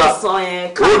lẹ́mọ́ra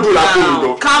ó dùn lápò mi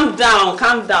gan. Calm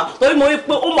down torí mo rí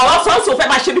pé ó mọ̀ ọ́ sọ́ọ̀sì ó fẹ́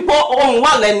máa ṣe bí pé ohun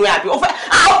wà lẹ́nu ẹ̀ àbí ó fẹ́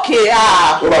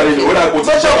ó bá lè ó dà kó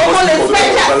tí ṣe ó lè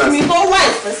special mi tó wà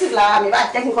expensive lára mi báyìí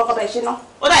jẹ́ kí n kọ́kọ́ bẹ́ẹ̀ ṣe ná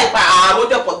ó dà ipa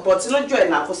àmójọ pọ̀ tí lójú ẹ̀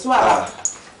náà kò sí wàhálà.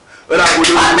 Ó dà kó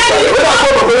lórí ó dà kó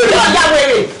bọ̀ pé ó dà kó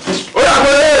lórí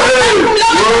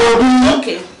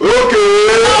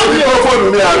fóònù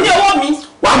mi àná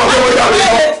wàá mọ̀ pé wọ́n yà wẹ̀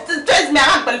mi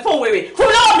àrà pẹ̀lú fóònù wèrè fún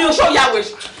mi lọ́wọ́ mi ò ṣó ya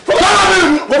wèrè. Lọ́wọ́ mi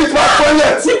mo fi máa fọ́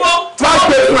yẹ̀ tí máa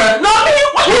gbé fún ẹ. Lọ́wọ́ mi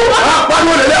wọ́n.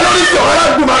 Pariwo lè lé lórí ìṣòro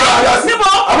aládùúgbò máa ra àyà sí.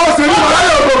 Àbọ̀ sí ní ọ̀rá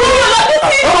yóò gbogbo.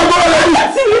 Ọmọ gbogbo lè ní.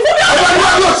 Ọmọ ní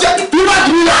wọ́n yóò ṣe bí má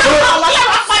jù ní ìyàwó.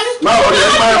 Máa wọ̀ ní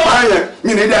ẹ̀ máa pa yẹn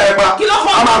mi ní ìdí ẹ̀ pa.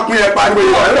 A máa pín ẹ̀ pa ní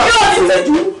ìwà ẹ̀rọ àti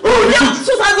ìṣẹ́jú. O ní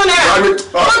ìṣẹ́jú. 2,000 naira.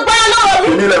 Wọ́n gbá lọ́wọ́ mi.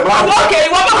 Èmi lẹ̀ máa bá. Ókè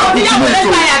ìwọ bá kọ́ níyàwó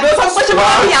lẹ́gbà yàgbé ó sọ pé ṣe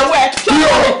máa níyàwó ẹ̀.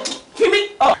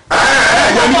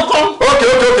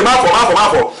 Okay, má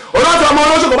fọ̀. Olóòtú ọmọ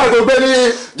olóṣèlú bá tó gbé ní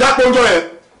jápó ń jọ yẹn.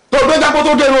 Tó gbé jápó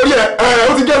tó gé orí ẹ̀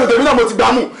ó ti gé ẹnu tèmi náà mo ti gbà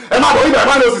mú. Ẹ má bọ̀ ibẹ̀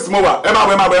má ní òsì mo wà. Ẹ má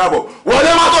bọ̀.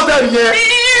 Wọlé má tó tẹ̀ nìyẹn.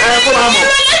 Kó máa mọ̀.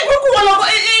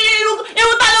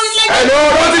 Ẹ̀lò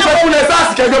ó ti fẹ́ fún ẹ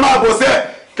sáàsì kẹjọ máa bọ̀ sẹ́.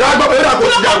 Kí wọ́n gbọ́ pé yóò kó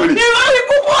ti jà wèrè.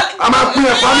 A máa pín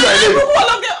ẹ̀ pàmì ẹ̀ lé.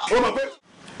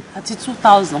 Àti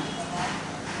 2,000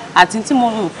 àti tí mo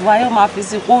rò fún wa yóò máa fi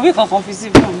sí kò rí kankan fi sí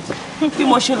fún mi bí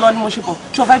mo ṣe lọ ni mo ṣe bọ̀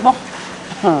ṣó fẹ́ gbọ́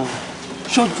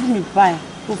ṣojú mi báyìí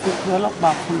tó fi pe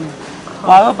ọlọ́pàá fún mi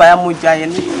wà á bàyá mo jà yẹn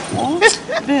lórí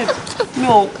babe mi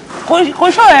ò kò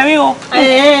ṣọ̀rẹ́ rí o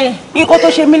nǹkan tó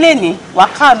ṣe mí lénìí wà á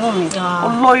káàánú mi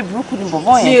olórí burúkú ni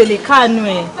bọ̀bọ̀ yẹn. mi ò lè káàánú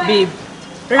ẹ babe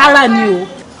rárá ni o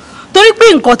torí pé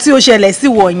nǹkan tí ó ṣẹlẹ̀ sí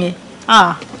wọ̀ yẹn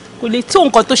kò lè tó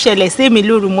nǹkan tó ṣẹlẹ̀ sí èmi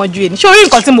lóru mọ́jú ẹni sórí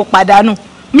nǹkan tí mo pàdánù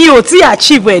mi ò tí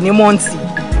achieve ẹ̀ ní mọ́ǹtì.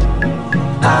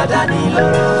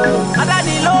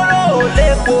 Adaniloro ò lè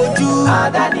kojú.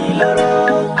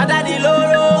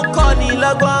 Adaniloro kọ́ni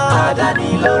lọ́gbọ́n.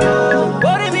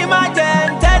 Orí mi máa jẹ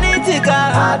tẹ́nítì ká.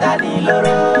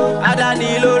 Adaniloro,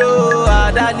 Adaniloro,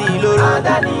 Adaniloro,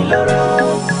 Adaniloro.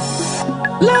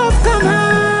 Love come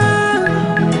on,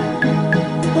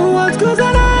 what goes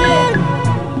on?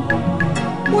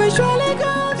 We surely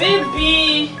go.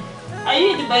 Baby, are you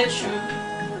in the bedroom?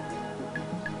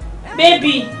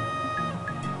 Baby.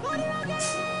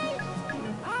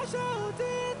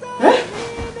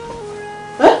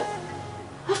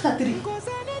 After 3.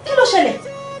 Kí ló ṣẹlẹ̀?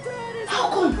 How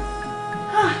come?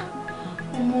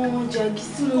 Ọmọ jàgí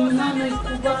tí mo ná lọ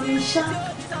ikú bá mi ṣá.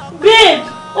 Babe,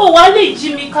 ó wá lè jí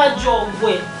mi ká jọ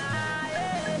ọ̀gbọ̀ ẹ̀.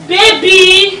 Baby.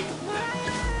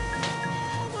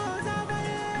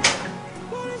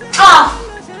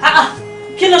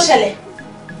 Kí ló ṣẹlẹ̀?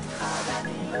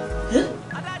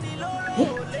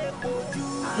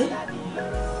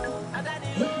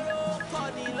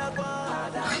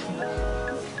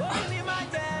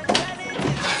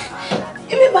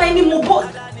 Èmi báyìí ni mo bọ́.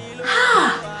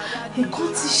 Nǹkan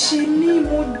ti ṣe mí,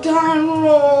 mo dáràn.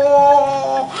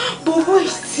 Bọ̀bọ̀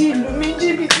ìsì ìlú mi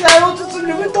jìbìtì ayé òtútù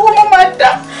ìlú mi tó wọ́n máa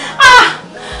dá.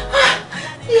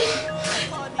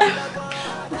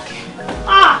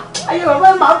 Ayé bàbá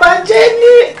màá bá jẹ́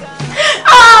ní.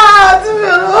 Tí mi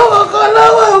ò lọ́wọ́ kankan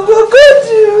lọ́wọ́ gbogbo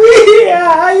jù mí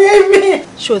ayé mi.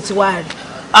 Ṣé o ti wá rí?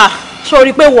 Ṣé o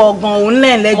rí pé wọ ọ̀gàn òun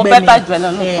lẹ́ẹ̀lẹ́gbẹ̀ẹ́ mi? Mo bẹ́ẹ̀ bàjẹ́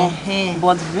lọ́nà kan,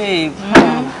 but babe,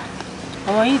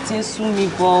 ọ̀rọ̀ yìí ti ń sú mi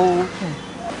gan o.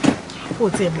 Ó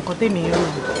ti ẹ̀mù kan tèmi rò.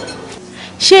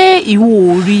 Ṣé ìwọ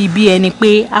ò rí bí ẹni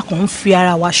pé a kàn ń fi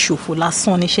ara wa ṣòfò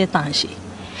lásán níṣẹ́ tá à ń ṣe?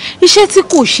 Iṣẹ́ tí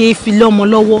kò ṣe é fi lọ́mọ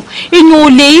lọ́wọ́, èèyàn ò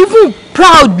lè even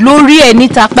proud lórí ẹ̀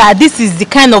níta pé this is the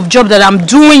kind of job that I'm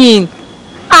doing.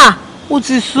 Ó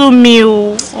ti sú mi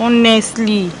o,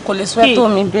 honestly. Kò lè sweat tó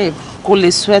mi babe, kò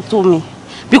lè sweat tó mi.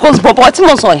 Because bọ̀bọ̀ tí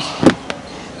mo sọ yìí,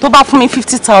 tó bá fún mi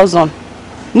 50,000,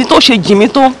 ní tó ṣe jì mí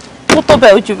tó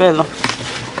bẹ́ẹ̀ ó jù bẹ́ẹ̀ lọ.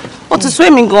 Ó ti sú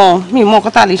èmi gan-an, mi ò mọ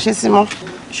nǹkan tá a lè ṣe sí mọ́.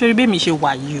 Ṣorí bí mi ṣe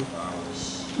wà yìí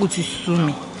o, ó ti sú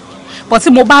mi. But tí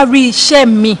mo bá rí iṣẹ́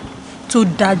mi tó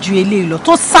dájú eléyìí lọ,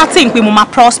 tó certain pé mo máa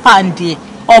prosper ǹdí ẹ̀,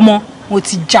 ọmọ mo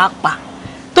ti jápa.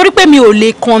 Torí pé mi ò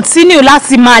lè continue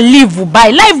láti máa live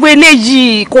by life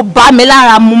eléyìí kò bá mi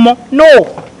lára mu mọ́. No,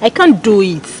 I can't do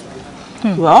it.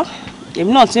 Well,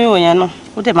 èmi náà tí ń ròyìn náà,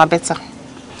 ó dẹ̀ máa better.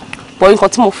 But nǹkan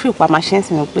tí mo feel pa máa ṣe ń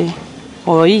sìn ni pé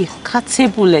ọ̀rọ̀ yìí ká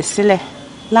tébù lẹ̀ sílẹ̀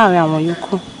láàrin àwọn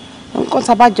yòókù. Nǹkan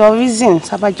tá bá jọ reason,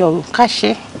 tá bá jọ rò ká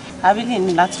ṣe. A really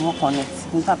ní láti work on it.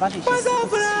 Nígbà bá lè ṣe sí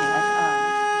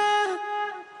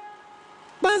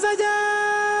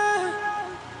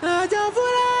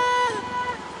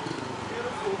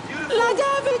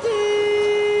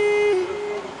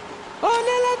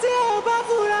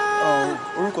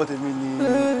orúkọ tèmi ni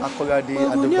Akọ́ládé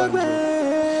Adekola.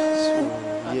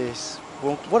 So yes,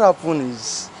 what happened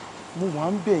is mo wà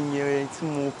ń bẹ̀ yẹn tí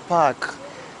mo park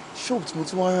shop tí mo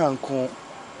ti wá ra nǹkan.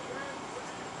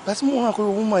 Láti mo wá nǹkan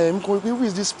owó máa yẹn mi kọ́ pé who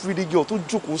is this pretty girl tó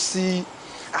jókòó sí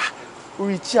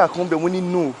orí chair kan bẹ̀ mo ní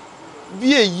no.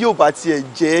 Bí èyí ò bá tiẹ̀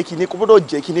jẹ́ kíní kan gbọ́dọ̀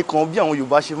jẹ́ kíní kan bí àwọn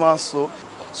Yorùbá ṣe máa ń sọ.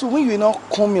 So when you now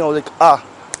come in I was like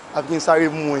àbí kí n sáré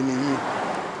mú ẹni yìí.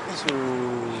 So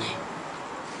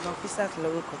Officer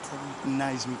lórúkọ tèmi.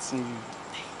 Nice meeting you.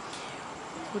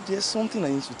 But there's something I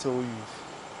need to tell you.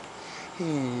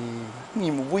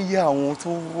 Mi mọ̀ bóyá àwọn tó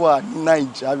wà ní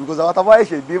Naija because àwọn tá bá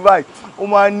ṣe dé báyìí ó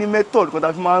máa ní method kan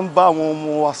tá fi máa ń bá àwọn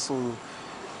ọmọ wa sọ̀rọ̀.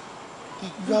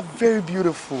 You are very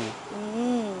beautiful.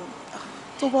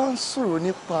 Tó bá ń sọ̀rọ̀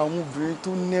nípa àwọn obìnrin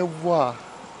tó nẹ́wà.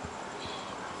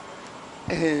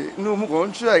 No, mo kàn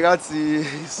ń try láti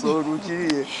sọ̀rọ̀ kiri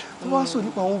yẹn. Tó bá ń sọ̀rọ̀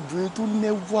nípa àwọn obìnrin tó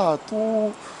nẹ́wà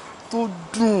tó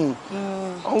dùn.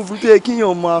 Àwọn obìnrin tó yẹ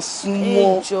kíyàn máa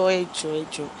súnmọ́.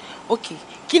 Ẹjọ́. Okay,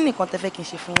 kí ni nǹkan tẹ́ fẹ́ kí n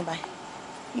ṣe fún yín báyìí?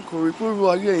 N kò rí pé irú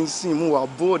ayé ẹ̀yìn sìn mo wà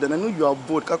bored and I know you are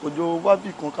bored. Kákọjọ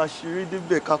wábì kan ká ṣeré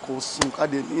débẹ̀ kákọ sùn ká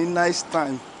dẹ̀ ní nice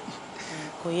time.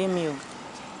 Kò yé mi o.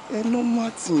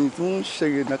 Normal thing tó ń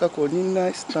ṣẹlẹ̀ náà kákọ ní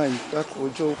nice time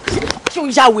kákọjọ. Ṣé o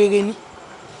ya wèrè ni?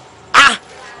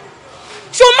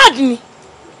 Ṣé o mad ni?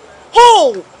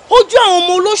 Ojú àwọn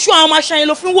ọmọ olóṣù àwọn ọmọ aṣáyẹn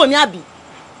ló fún wò ní àbí?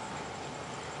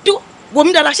 Wò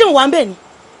mí dáadáa, ṣé mo wà ń bẹ̀ ni?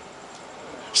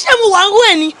 Ṣé mo wà ń rú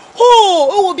ẹ̀ ni?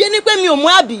 Ó wò bí ẹni pé mi ò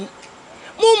mọ̀ àbí?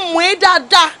 Mo mọ̀ ẹ́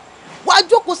dáadáa. Wàá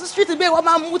jókòó sí street bẹ́ẹ̀ wàá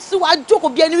máa mú tí wàá jókòó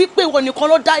bí ẹni wípé ìwọ nìkan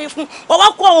ló dáyé fún. Wàá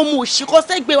wá kó àwọn ọmọ òṣì kan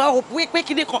sẹ́gbẹ̀ẹ́ wàá rò pé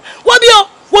kíní kan. Wọ́n bí o,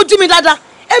 wojú mi dáadáa.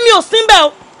 Èmi ò sí ń bẹ̀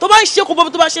o. Tó bá ń ṣe kó bọ́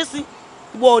tó bá ṣe sí.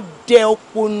 Wọ́ọ̀dẹ̀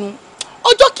òpònú.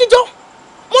 Ọjọ́ kíjọ́.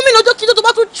 Mo mi lọ́jọ́ kíjọ́ tó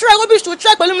bá tún try rubbish tó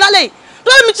try pẹ̀lú mi lálẹ́ yìí.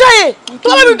 Tó bá mi try ẹ̀. Tó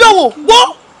bá mi dánwò.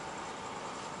 Wọ́.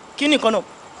 Kíní kan náà.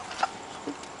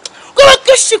 Kó ló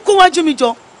ké ṣì kó wájú mi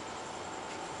jọ.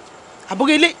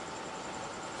 Àbúrò ilé.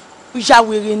 Ìyá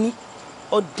wèrè ni.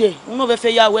 Ọ̀dẹ̀, òun náà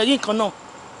fẹ́ ya wẹ̀rí nǹkan náà.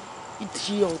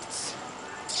 idiot.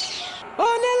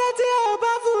 Onílé tí o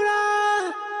bá fura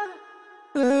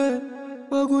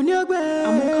ogun ni ó gbé.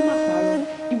 Àmọ́ ká má parọ́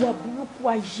ìwà burúkú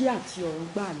ayé àti ọ̀run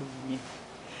gbà lòun yẹn.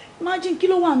 Imagine kí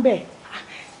ló wà ń bẹ̀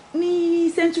ní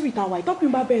century tàwa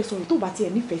ìtọ́kùnrin bá bẹ̀rẹ̀ sọ̀rọ̀ tó bá tiẹ̀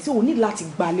nífẹ̀ẹ́ sí òun ní láti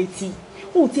gbà létí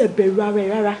òun tiẹ̀ bẹ̀rù ara ẹ̀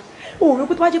rárá òun rò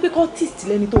pé tó bá jẹ́ pé cultist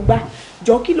lẹ́ni tó gbá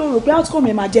jọ kí ló rò pé outcome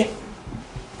ẹ̀ máa jẹ́.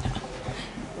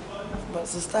 But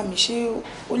sister mi ṣé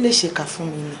ó lè ṣèkà fún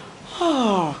mi ni.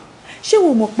 ṣé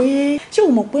o mọ̀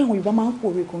pé àwọn Yorùbá máa ń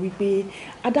pòwe kan wípé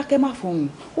adákẹ́ má fọhùn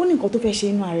ó ní nǹkan tó fẹ́ ṣe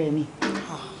inú ara ẹ̀ ni.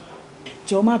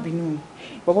 Jọ̀ọ́ má bínú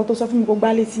bọ̀bọ̀ tó sọ fún mi kó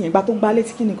gbá létí yẹn gbá tó gbá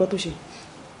létí kí ni nǹkan tó ṣe.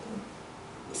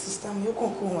 Sister mi ó kàn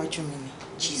kúrò wájú mi ni.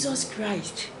 Jesus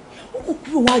Christ ó kò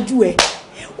kúrò wájú ẹ̀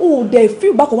ó dẹ̀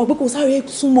fíìl bákan wá pé kó sáré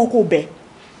súnmọ́ kó bẹ̀.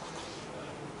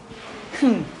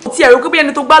 tí ẹ̀rọ pé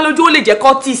ẹni tó gbá lójú ó lè jẹ́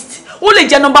cultist ó lè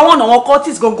jẹ́ number one àwọn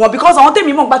cultist gangan because àwọn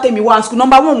tèmi mọ̀ gbá tèmi wá school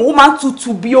number one ó máa ń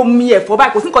tutù bí omi ẹ̀fọ́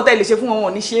báyìí kò sí nǹkan tẹ́ lè ṣe fún wọn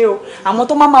ò ní ṣe o àwọn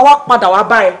tó máa wá padà wá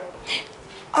bá ẹ.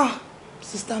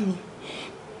 Sister mi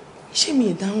ṣé mi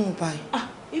ìdáhùn báyìí.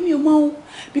 Èmi ò mọ̀ o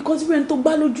because irú ẹni tó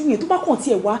gbá lójú yẹn tó bá kàn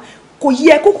tiẹ̀ wá kò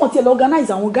yẹ kó kàn tiẹ̀ lọ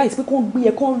organize àwọn guys pé kó ń gbé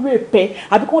ẹ kó ń rape ẹ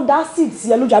àbí kó ń dá seed sí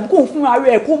ẹ lójú àbí kó ń fún ara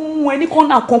ẹ kó mú ẹ ní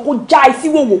kọ́nà kan kó já ẹ sí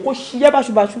wòwò kó ṣiyẹ́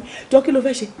báṣubàṣu jọ kí ló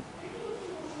fẹ́ ṣe.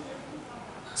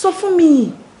 Sọ fún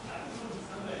mi.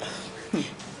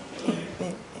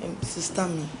 Sister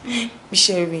mi bí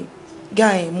ṣe rí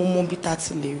guy mo mọ bí ta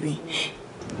ti lè rí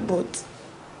but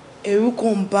ẹ̀rù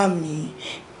kan ń bà mí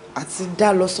àti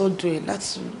dá lọ sọ́dọ̀ ẹ̀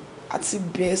àti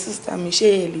bẹ́ẹ̀ sister mi ṣé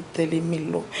ẹ lè tẹ̀lé mi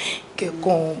lọ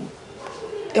kẹ́kọ̀ọ́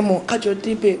ẹ mọ̀ kájọ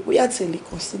débẹ̀ bóyá tẹ̀lé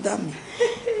consider mi.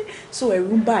 So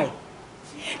ẹ̀rù ń bà ẹ́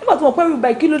nígbà tó mọ̀ pé ẹ̀rù ń bà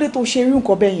ẹ́ kí ló dé tó ṣe irú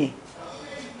nǹkan bẹ́ẹ̀ yẹn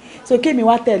so kémi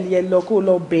wá tẹ̀lé ẹ lọ kó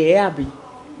lọ bẹ̀ ẹ́ àbí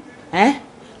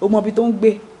o mọ ibi tó ń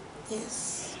gbé.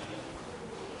 Yes.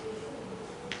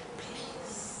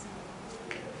 Please.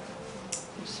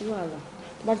 Kò sí wàhálà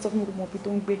tó bá ti sọ fún mi kó mọ ibi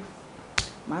tó ń gbé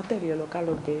màá tẹ̀lé ẹ lọ ká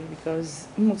lọ bẹ̀ ẹ́ because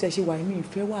mo ti ẹ̀ ṣe wà mí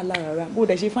ìfẹ́ wà lára bó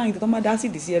dẹ̀ ṣe fáyìn tó má dá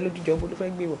sídìí sí ẹ lójújọ bó ló fẹ́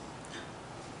gbé wọ̀.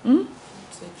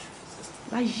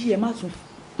 Láyé ẹ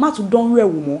má tún dánrú ẹ̀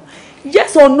wò mọ́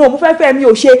yes or no mo fẹ́ fẹ́ mi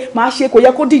ò ṣe máa ṣe kò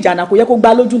yẹ kó dìjà náà kò yẹ kó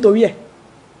gbá lójú nítorí ẹ̀.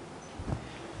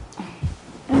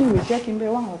 Anyway jẹ́ kí n bẹ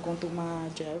wá àwọn kan tó máa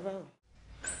jẹ ẹ báyìí.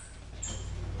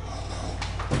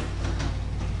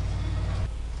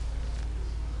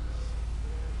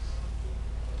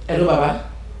 Hello bàbá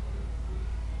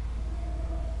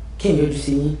kí n yọjú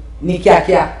sí yín ní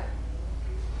kíákíá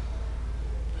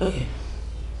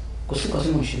kò sí nǹkan tí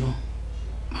mo ṣe náà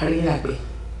máa rí yín lágbẹ́.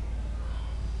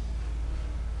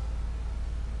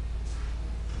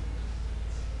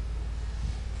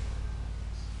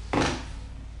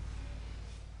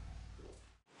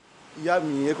 ìyá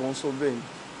mi yẹn kàn sọ bẹ́ẹ̀ ni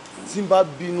tí n bá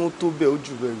bínú tó bẹ́ẹ̀ ó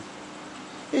jù bẹ́ẹ̀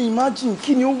ni imagine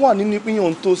kí ni ó wà nínú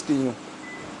ìpínyàn toast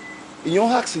èèyàn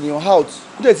hacks èèyàn out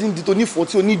ó dẹ̀ ti ń di tó nífọ̀ọ́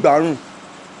tí ó ní ìgbárùn.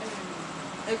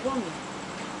 Ẹ̀gbọ́n mi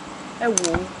ẹ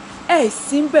wò ó ẹ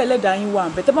sí ń bẹ̀ lẹ́dàá yín wà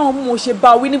bẹ́ẹ̀ tẹ́ bá wọn mú mo ṣe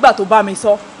bá wí nígbà tó bá mi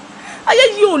sọ ayé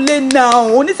yìí ò lè nà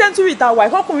ọ́ oní sẹ́ńtúrì ta wà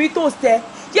ìkọkùnrin tó ṣẹ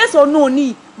yes or no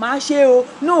ni màá ṣe o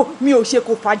no mi ò ṣe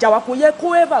kò fàjà wa kò yẹ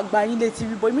kó ever gba yín létí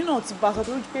rí bọ́ èmi náà ti bá a sọ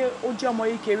torí pé ó jẹ́ ọmọ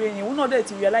kékeré yẹn òun náà dẹ̀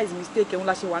ti realize mistake òun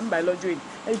la ṣe wà nígbà yìí lọ́jọ́ yìí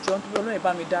ẹ jọ nítorí Ọlọ́run ẹ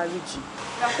bá mi dáríjì.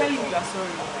 I tell you you are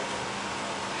sorry.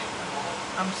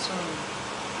 I'm sorry.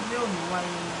 Ilé ò ní wáyé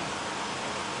ni.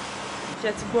 Ṣé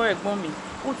ti gbọ́ ẹ̀gbọ́n mi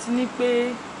ó ti ní pé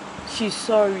she's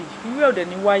sorry irú ọ̀dẹ̀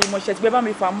ní wáyé mo ṣe ti gbé bá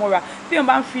mi fà mọ́ra bí wọ́n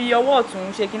bá ń fi ọwọ́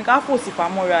ọ̀tún ṣe kí ni ká fòsì fà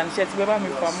mọ́ra ní ṣe ti gbé bá mi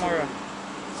fà mọ́ra.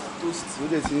 Toast ó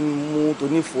dẹ̀ ti ń mú tó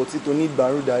ní fọ́tí tó ní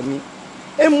ìgbárùn dání.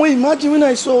 Mo imagine when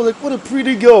I saw like what a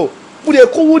pretty girl mo dẹ̀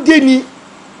kówó dé ni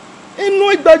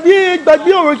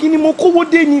ìgbàgbé ọ̀rọ̀ kí ni mo kówó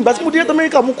dé ni ìgbà tí mo dé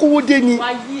Amẹ́ríkà mo kówó dé ni.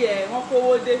 wáyé ẹ wọ́n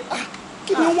kówó dé.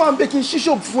 Kí ni wọ́n á bẹ́ kí n ṣí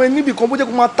ṣọ́ọ̀bù fún ẹ níbi kan bó jẹ́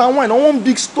kó máa ta wine on one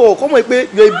big store kọ́mọ̀ ẹ pé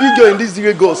you are a big girl in this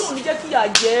Lagos. Ọlọ́run mi jẹ́ kí ìyá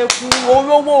jẹ́ kú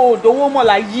orówó òdòwó mọ̀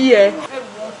láyé ẹ. Ẹ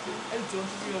wọ ẹ jọ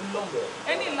sí Ọlọ́run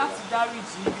ẹ ní láti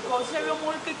dáríjì because ṣé ọmọ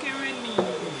kékeré ni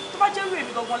tó bá jẹ́ rèé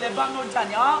mi gangan lẹ bá náà jà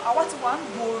ní àwa ti wà ń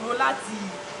gbòòrò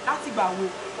láti gbà wo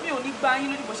mi ò ní gba yín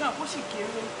lójú bọ̀ ṣé àwọn kó sì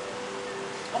kéré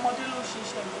ọmọdé ló ṣe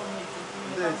iṣẹ́ ìfọ́ mi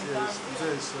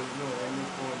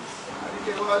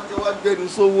wá gbẹnu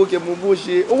sówó kẹ mọ bó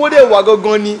ṣe owó dẹ̀ wà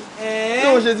gangan ni tí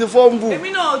o ṣe ti fọ́ǹbù. èmi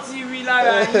náà ti rí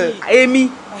lára yìí. èmi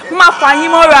mo máa fà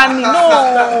yín mọ́ra ni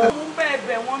náà. mo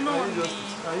bẹ̀bẹ̀ wọn náà ni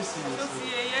ló ti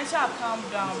yẹ yẹn ṣáà calm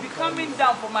down be calming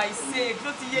down for my sake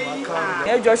ló ti yẹ yín.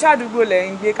 ẹ jọ ṣàdúgbò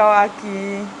lẹ́yìn gbé káwá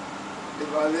kí.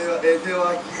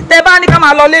 tẹ bá ní ká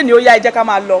máa lọ lẹ́nu ó yá ẹ jẹ́ ká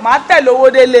máa lọ máa tẹ̀lé owó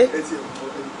délé.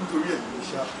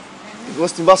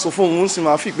 because tí n bá sọ fún òun sì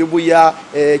máa fi pé bóyá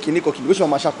kìnìkan kìnìkan ṣe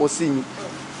máa ṣàkọ sí mi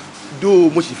dó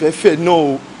mo sì fẹ́ fẹ́ náà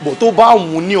o bọ̀ tó bá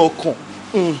wù ní ọkàn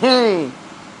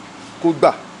kó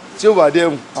gbà tí ó bá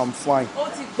dẹ́hùn I'm fine. ó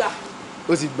ti gbà.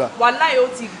 ó ti gbà. wàláhì ó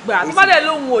ti gbà tó bá dẹ̀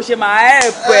lóhùn ò ṣe máa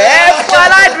ẹ̀ pẹ́ ẹ fún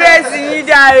aládírẹ́sì yín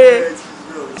dáre.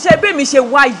 ṣé bí mi ṣe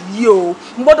wá yìí o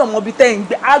n gbọ́dọ̀ mọ ibi tẹ́ ń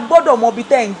gbé a gbọ́dọ̀ mọ ibi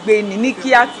tẹ́ ń gbé ni ní kí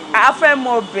a fẹ́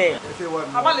mọ bẹ̀.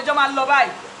 àbá lè jọ máa lọ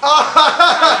báyìí.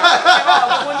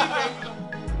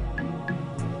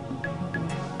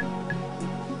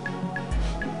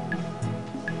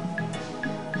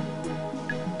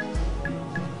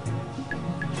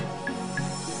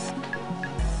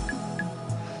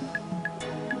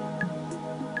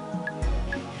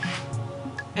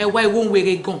 ẹ̀wá ìwọ ń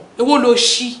wèrè gan èwo ló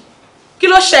ṣí kí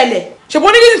ló ṣẹlẹ̀ ṣùgbọ́n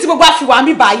onídìí tí gbogbo àfiwà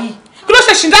mi báyìí kí ló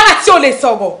ṣe ṣìndára tí ò lè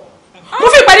sọ̀rọ̀ mo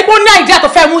fi ìpàdé pé ó ní àìdí àtọ̀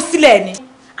fẹ́ mú sílẹ̀ ni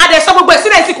adẹ̀sọ gbogbo ẹ̀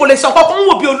sílẹ̀ sí kò lè sọ kọ́kọ́ ń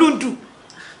wò bí olúndù.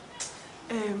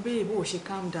 bẹ́ẹ̀ bó o ṣe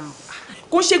calm down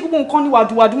kò ń ṣe gbogbo nǹkan ní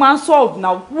wàdùwàdù máa ń solve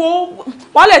now wo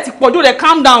wàhálẹ̀ ti pọ̀jù rẹ̀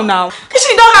calm down now. kí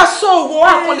ṣìndára sọ̀rọ̀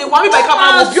àkọlé wà mí báyìí ká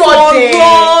máa wò bí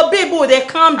ọ̀dẹ̀. bẹ́ẹ̀ bó o dẹ̀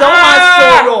calm down máa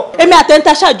sọ̀rọ̀. èmi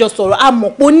àtẹ̀ntà ṣàjọ sọ̀rọ̀ a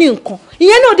mọ̀ pé ó ní nǹkan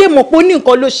ìyẹn náà dé mọ̀ pé ó ní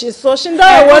nǹkan ló ṣe sọ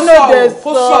ṣìndára ìwọ náà dẹ̀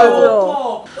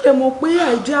sọ̀rọ̀. ẹ mọ̀ pé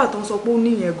àìjẹ́ àtàn sọ pé ó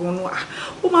ní yẹn gan-an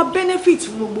ó máa benefit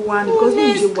fún gbogbo wa ní because bí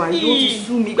mo ṣe wà yìí ó ti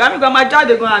sú mi ìgbà mi gan máa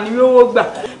jáde gan-an àní owó gbà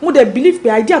mo dẹ̀ believe pé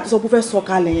àìjẹ́ àtàn sọ pé ó fẹ́ sọ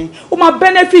kalẹ̀ yẹn ó máa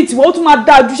benefit wọ́n ó tún máa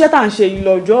dá ojúṣe tá à ń ṣe yìí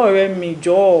lọ́jọ́ ọ̀rẹ́ mi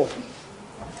jọ.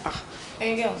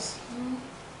 Hey girls,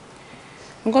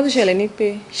 nǹkan tó ṣẹlẹ̀ ni pé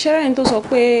ṣẹ́rẹ́ ẹni tó sọ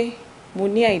pé mo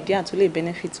ní idea tó lè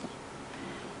benefit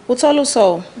ó tọ́ ló sọ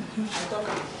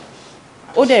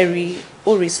ó dẹ̀ rí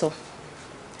ó rí sọ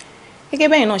gẹ́gẹ́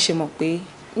bẹ́ẹ̀ náà ṣe mọ̀ pé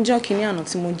níjọ́ kìíní àná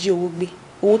tí mo jí owó gbé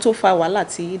owó tó fa wàhálà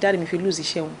tí dáàdì mi fi lose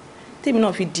iṣẹ́ wọn tèmi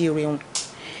náà fi di èrò ẹ̀wọ̀n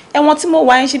ẹ̀wọ̀n tí mo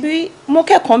wà ń ṣe bí mo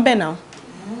kẹ́kọ̀ọ́ ń bẹ̀ náà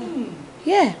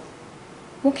yeah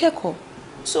mo kẹ́kọ̀ọ́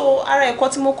so ara ẹ̀kọ́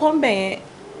tí mo kọ́ ń bẹ̀ yẹn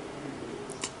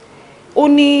ó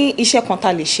ní iṣẹ́ kan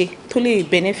tá lè ṣe tó lè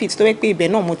benefit tó wẹ́ pé ibẹ̀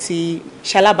náà mo ti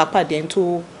ṣalábàápàdé ẹni tó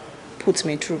put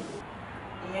me through.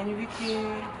 ìyẹn ni wípé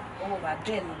owó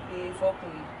bàbá ẹ̀ ló gbé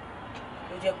fọ́kùnrin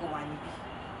ló jẹ́ kó wà níbí.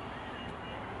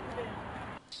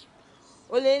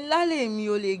 olè ńlá lèmi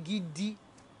olè gidi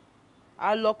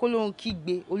alọ́kó ló ń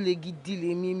kígbe olè gidi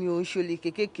lèmi mi ò ń ṣolè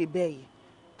kékèké bẹ́ẹ̀ yẹn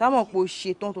táwọn pò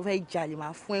ṣetán tó fẹ́ jalè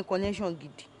máa fún ẹ connection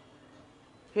gidi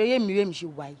eré mi rèmi ṣe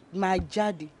wà yìí máa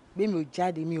jáde gbé mi ò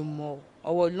jáde mi ò mọ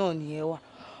ọwọ́ náà nìyẹn wà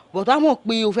but táwọn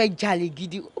pé o fẹ́ jalè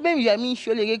gidi ó bẹ́ẹ̀ mi yẹ mi ń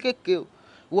ṣolè kékèké o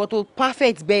ìwọ tó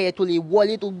perfect bẹ́ẹ̀ yẹn tó lè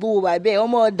wọlé tó gbówó bá bẹ́ẹ̀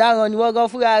ọmọ ọ̀daràn ni wọ́n gan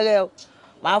fúnra rẹ o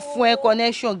máa fún ẹ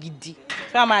connection gidi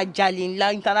fẹ́ máa jalè ńlá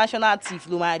international thief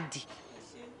ló máa di.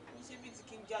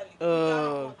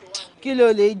 kí ló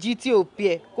lè jí tí ò pé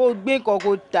ẹ kó gbé nǹkan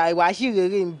kó ta ìwà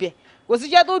àṣìrèrè ń bẹ kò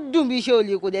síṣẹ́ tó dùn bí iṣẹ́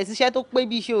olè kò dẹ̀ síṣẹ́ tó pé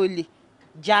bí iṣẹ́ olè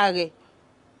já rẹ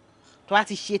tó bá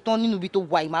ti ṣetán nínú ibi tó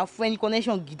wà yìí máa fún ẹ ní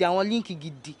connection gidi àwọn líǹkì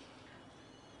gidi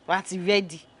tó bá ti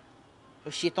rẹ́dì ó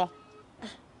ṣetán.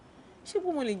 ṣé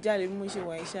bó mo lè jalè bí mo ṣe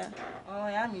wà iṣá. ọ̀rọ̀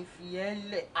ìyá mi fi ẹ́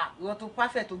lẹ̀ ìwọ tó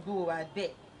perfect tó gbówó wà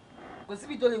bẹ́ẹ̀ kò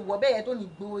síbi tó lè wọ̀ bẹ́ẹ̀ yẹn tó ní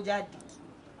gbówó jáde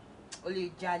ó lè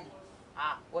jalè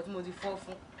wọ́n tí mo ti fọ́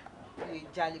fún ó lè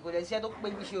jalè kò lè ṣiṣẹ́ tó pé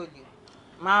bí ṣe ò lè.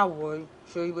 má wọrí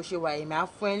sórí bó ṣe wà yìí máa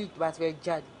fún ẹ́ lì tó bá ti fẹ́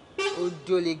jáde ó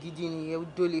dólè gidi nìyẹn ó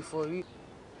dólè fọ̀rí.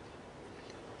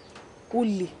 ó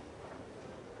lè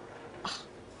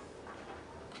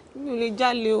mi ò lè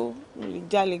jalè o mi ò lè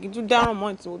jalè kí n tún dáràn mọ́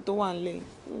ìtìwó tó wà nílẹ̀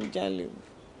mi ò jalè o.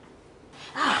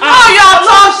 ọyọ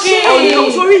tọ́kì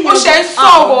ó ṣe ń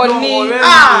sọ̀rọ̀ ni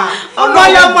ọmọ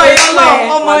yọmọ ìlọ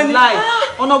ọmọ ní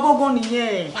ọ̀nà gógó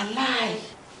nìyẹn.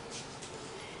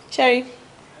 ṣẹ́rí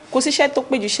kò síṣẹ́ tó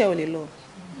péjú iṣẹ́ ò lè lọ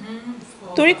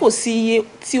torí kò sí iye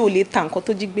tí o lè ta nǹkan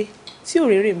tó jí gbé tí ò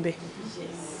rérè ń bẹ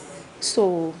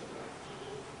so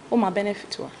ó máa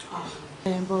benefit wa.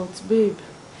 But babe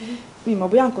mi mọ̀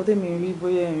bóyá nǹkan tẹ́mi rí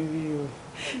bóyá ẹ̀ ń rí o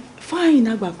fine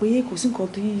àgbà pé kò sí nǹkan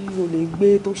tí o lè gbé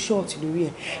tó short lórí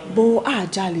ẹ̀ bọ́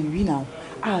àjálè rí náà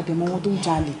àdèmọ wọn tó ń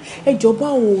jalè ẹjọ́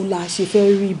báwo la ṣe fẹ́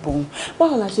rí ìbọn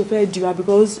báwo la ṣe fẹ́ dira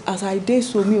because as I dey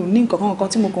so mi ò ní nǹkan kan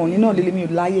tí mo kàn ní náà lélẹ̀ mi ò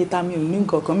láyé ta mi ò ní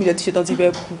nǹkan kan mi jẹ́ tí ṣe tán ti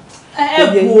fẹ́ kú.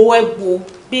 ẹ wo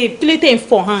babe kí ló tẹ̀ ń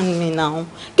fọ̀ hàn mí náà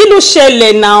kí ló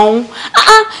ṣẹlẹ̀ náà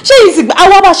ṣé ìsìgbà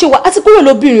àwa bá ṣe wà á ti kúrò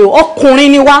lóbìnrin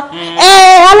ọkùnrin ni wá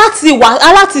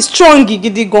aláti strong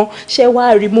gidi gan ṣé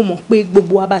wàá rí mo mọ̀ pé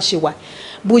gbogbo wa bá ṣe wà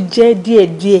bó jẹ́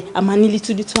díẹ̀díẹ̀ a máa ní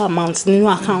little amount nínú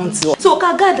àkáǹtì wa. so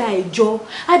ká gàdá ìjọ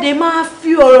a dẹ̀ máa fi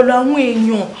ọ̀rọ̀ lọ àwọn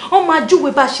èèyàn wọ́n máa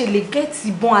júwe bá ṣe lè gẹ́ẹ̀tì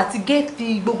ìbọn àti gẹ́ẹ̀tì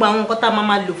gbogbo àwọn nǹkan tá a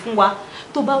máa lò fún wa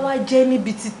tó bá wá jẹ́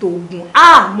níbi tí tòògùn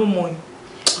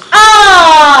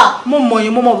mo mọ̀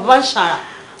yín mo mọ̀ bàbá ń ṣàrà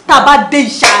tá a bá dé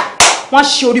ìṣàrà wọ́n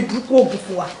ṣe orí burúkú oògùn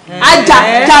fún wa ajá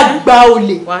gba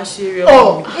olè. wàá ṣe rẹ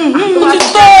ọmọ mi. ó ti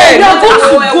tó good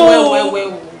to go.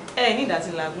 Ní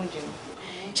ìdásí làágùn jẹun.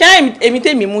 Ṣé èmi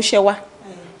tèmi mú ṣẹ́ wá?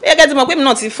 Ẹ kẹ́ ti mọ̀ pé mi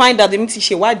náà ti find out èmi ti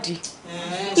ṣèwádìí.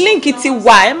 Líǹkì ti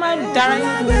wà ẹ má dára yín.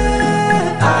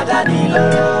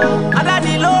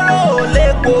 Adaniloro lè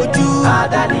kojú.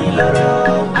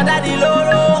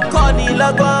 Adaniloro kọ́ ni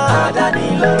lọ́gbọ́n.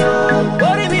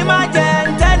 Orí mi máa jẹ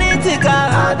ntẹ́nìtì kan.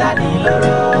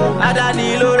 Adaniloro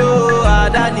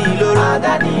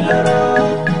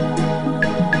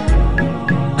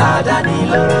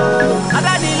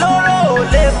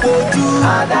lè kojú.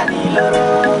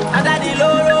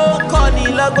 Adaniloro kọ́ ni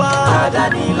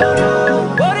lọ́gbọ́n.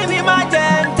 Orí mi máa jẹ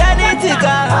ntẹ́nìtì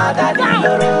kan.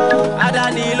 Adaniloro.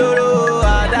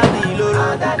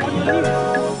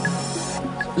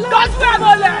 Don't wear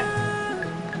no leg.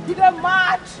 You dey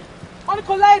mad? Only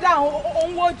collide down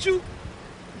on woju.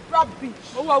 Rubbish.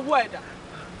 Owó ẹ̀dá.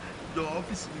 Your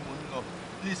office me money now.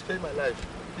 Please spare my life.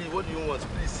 Please, what do you want?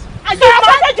 Please. Are you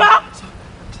mad?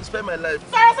 Spare my life.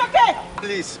 Sorry, it's okay.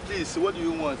 Please, what do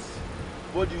you want?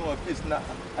 What do you want? Please, now.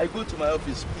 I go to my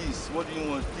office, please. What do you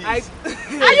want? Please.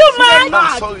 Are you mad? No,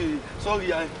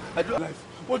 sorry, I don't life.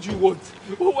 What do you want?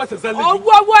 What exactly?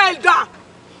 Owó ẹ̀dá.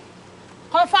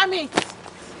 Confirm it.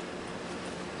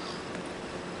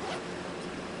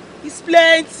 It's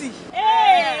plenty.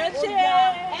 Hey, let's go.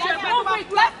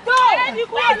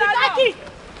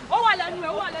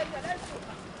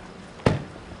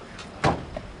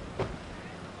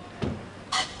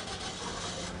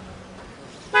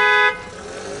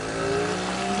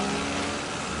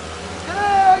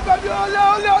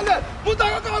 Olé. Muta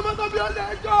kọ́kọ́ ọmọ tó bí olè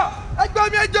ẹjọ́. Ẹgbẹ́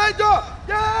mi ẹjọ́.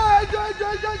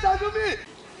 Ẹjọ́ ṣàánú mi.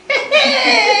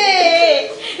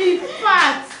 In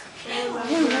fact, ẹ̀rù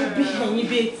bí ẹ̀yin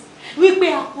bẹ́ẹ̀ wípé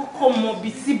àkọ́kọ́ mọ bí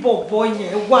tí bọ̀bọ̀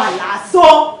yẹn wà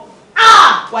lásán.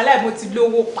 Wàhálà mo ti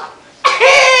lówó pa.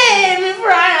 Mi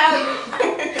fúnra ara mi.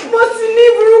 Mo ti ní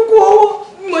burúkú owó.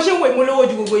 Bí mo ṣe ń wo ìmúlówó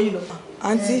ju gbogbo yín lọ.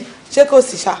 Àǹtí, ṣé kò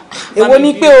sí ṣá? Èwo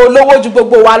ni pé o lówó ju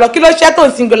gbogbo wa lọ? Kí ló ṣe tó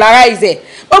ń singularize ẹ̀?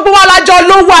 Gbogbo wa lájọ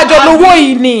lówó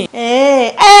yìí ni.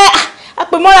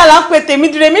 Àpèmọ́ra là ń pè tèmi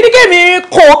dire mi ní kémi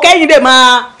kò kẹ́yìn dẹ̀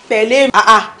máa tẹ̀lé mi.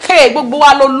 Gbogbo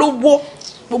wa ló lówó.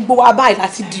 Gbogbo wa báyìí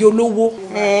láti di olówó.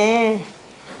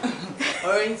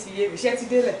 Ọ̀rọ̀ yín ti yé mi, ṣé ti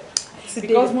délẹ̀?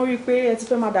 Because mo rí pé ẹ ti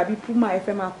fẹ́ máa dàbí puma, ẹ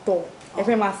fẹ́ máa tọ̀, ẹ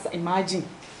fẹ́ máa imagine.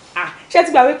 Ṣé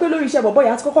ti gbà wípé lórí iṣẹ́ bọ̀bọ̀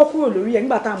yà á ti kọ́kọ́ kúrò lórí ẹ̀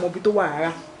nígbà tá a mọ ibi tó wà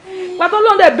rárá. Pàtó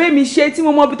ló ń dẹ̀ bẹ́ mi ṣe tí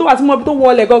mo mọ ibi tó wà tí mo mọ ibi tó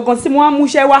wọlé gangan tí mo wá mú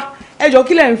iṣẹ́ wá. Ẹ jọ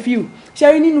kí lẹ̀ ń fi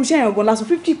ṣe rí nínú iṣẹ́ yẹn gan lásán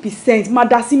 50% máa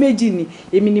dá sí méjì ni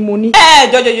èmi ni mo ní.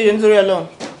 Jọjọ nítorí Ọlọ́run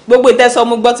gbogbo ìtẹ́sọ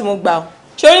mo gbọ́ tí mo gbà ọ́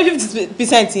ṣé o ní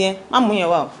 50% yẹn má mú yẹn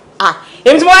wá o.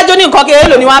 Èmi tí mo wá jó ní nǹkan kéré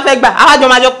lò ní wọ́n á fẹ́ gbà àwọn àjọ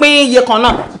máa jọ pín iye kan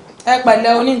náà. Ẹ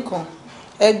pẹ̀lẹ́ oní nǹkan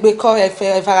ẹ gbé kọ́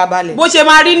ẹ farabalẹ̀. Bó ṣe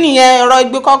máa rí nìyẹn ọ̀rọ̀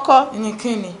ìgbé kọ́kọ́. Ní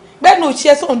kíni gbẹ́nu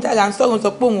òṣìṣẹ́ sóhun dára ń sọ̀rọ̀ sọ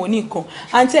pé òun ò ní nǹkan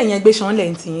àǹtí ẹ̀yìn ẹgbẹ́ ṣan lẹ̀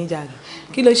ń tì yín jàre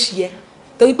kí ló ṣe ẹ́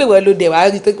torí pé ìwọ ló dẹ̀ wá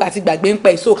rí tó àti gbàgbé ń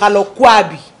pẹ́ ìṣó ká lọ kú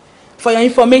àbí for your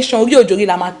information orí òjòrí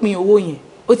la máa pín owó yẹn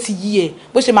ó ti yí ẹ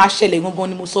bó ṣe máa ṣẹlẹ̀ gangan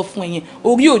ni mo sọ fún ẹ yẹn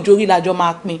orí òjòrí làjọ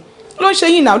máa pín ló ń ṣe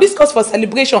yín now this calls for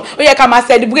celebration ó yẹ ká máa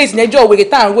celebrate ní ẹjọ́ òwèrè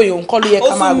tá à ń ròyìn òun kọ́ ló yẹ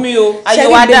ká máa rò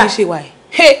ṣẹ́rí gbé mi ṣe wà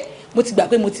ẹ̀ mo ti gbà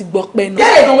pé mo ti gbọ́ pẹ́ náà.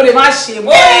 Yẹ́n ìgbọ̀n mo lè má ṣe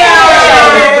mọ́.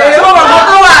 Tó wà mọ́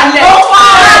tó wà lẹ̀. Ó fà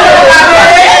á lọ́wọ́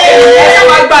ẹ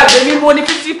má gbàgbé mi mo ní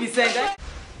 50%.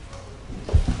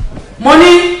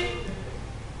 Money.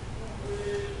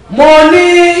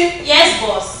 Yes,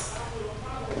 boss.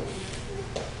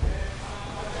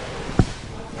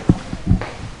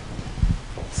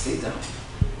 Sit down.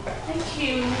 Thank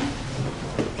you.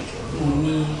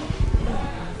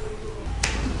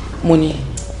 Money.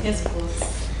 Yes, boss.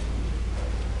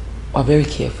 We're very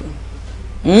careful.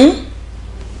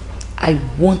 I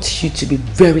want you to be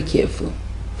very careful.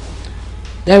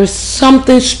 There is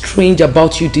something strange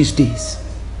about you these days.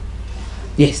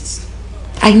 Yes,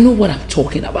 I know what I'm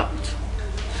talking about.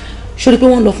 Should we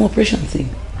go on love operation thing?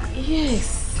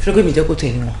 Yes. Should we go tell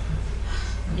anyone?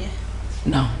 Yeah.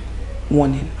 Now,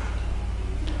 warning.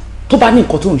 Tó bá ní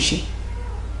nǹkan tó ń ṣe,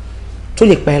 tó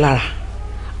lè pa ẹ́ lára,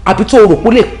 àbí tó rò pé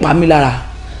ó lè pa mí lára,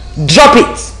 drop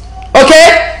it, okay?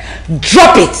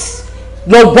 Drop it.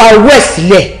 Lọ wá owó ẹ̀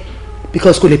sílẹ̀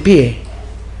because kò lè pay ẹ́.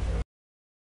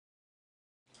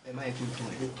 Ẹ má yẹ kí n tún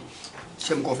ẹ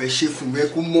ṣé mo kàn fẹ́ ṣe fún ẹ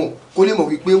kó mọ̀ kó lè mọ̀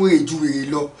wípé wèrè ju wèrè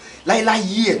lọ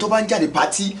láíláyé ẹ̀ tó bá ń jáde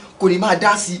pátí kò ní máa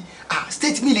dá sí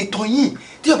state mi lè tàn yín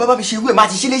tí ọba bá mi ṣe irú ẹ̀ máa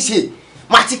ti ṣe léṣe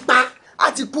máa ti pa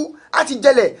á ti kú á ti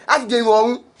jẹlẹ̀ á ti jẹ ìwọ̀n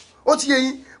ọ̀run ó ti yẹ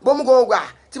yín bọ́ mú kan wà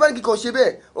tí bá ní kíkan ṣe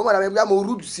bẹ́ẹ̀ ó máa dàbí mo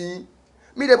rúdù sí i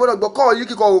mi lè gbọ́dọ̀ gbọ́ kọ́ yìí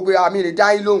kíkan wò pé àmì lè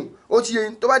dá yín lóhùn ó ti yẹ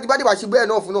yín tó bá dìbà ṣe bẹ́ẹ̀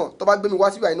náà fún náà tó bá gbé mi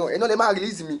wá síbí àyìn náà ẹ̀ náà lè máa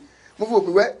release mi mo fi wò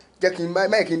pé wẹ́ jẹ́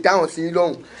kí n dáhùn sí i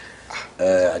lọ́hùn.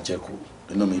 Àjẹkù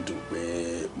inú mi dùn pé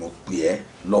mo pè ẹ́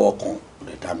lọ́wọ́ kan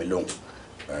lè dá mi lóhùn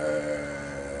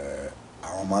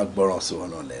àwọn máa gbọ́ràn sí wọn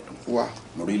náà lẹ́nu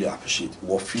mo really appreciate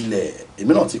wọ́n filẹ̀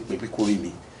èmi náà ti pè pé kórìí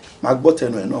mi máa gbọ́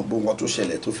tẹnu ẹ̀ náà bó wọn tó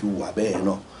ṣẹlẹ̀ tó fi wà bẹ́ẹ̀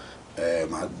náà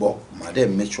máa gbọ́ máa dẹ̀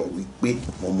make sure wípé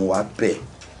mo mú wa bẹ́ẹ̀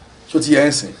tó ti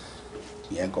yẹn sìn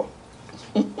ìyẹn kọ́.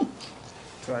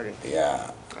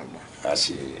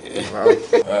 àṣe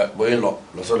bóyá lọ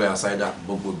sọ́dọ̀ yà ṣáídà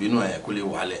gbogbo bínú ẹ̀ kó lè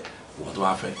wálẹ̀ wọ́n tó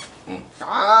wá fẹ́.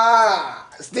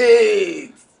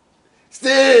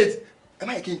 state ẹ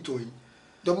má yẹ kí n tọ̀ yìí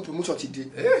double promotion ti dé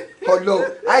ọlọ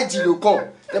IG ló kàn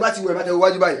tẹ bá ti wọ ẹ bá tẹ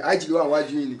wájú báyìí IG ló wà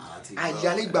wájú yìí ni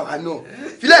àyálé gbà wá náà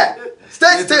filẹ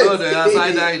state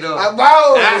àgbà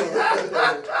o.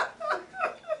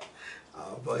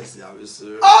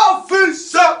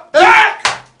 ọfíìsà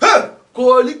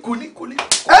kòlí.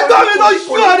 ẹgbẹ́ mi ló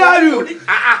ṣú ọ̀dà rù.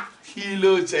 kí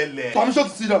ló ṣẹlẹ̀. permission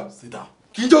to sit down.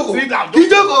 kì í jókòó.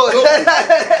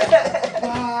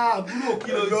 àbúrò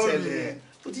kí ló ṣẹlẹ̀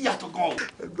tó ti yàtọ̀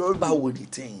gan-an. báwo ni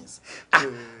things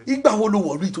ìgbà wo ló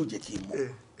wọ̀lú tó jẹ́ kí n mọ̀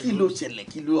kí ló ṣẹlẹ̀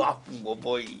kí ló hapun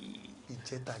bọ̀bọ̀ yìí.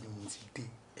 ìjẹta ni mo ti dé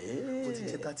bó ti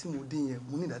jẹta tí mo dé yẹn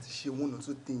mo ní láti ṣe one or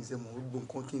two things ẹ mọ̀ gbogbo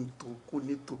nǹkan kí n tó kó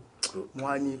létò mo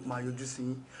á ní máa yọjú sí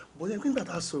yín bọ́dẹ̀ pé nígbà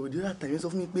tá a sọ̀rọ̀ ìdílé àtàyè sọ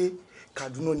fún mi pé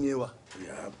Kaduna ni ẹ wà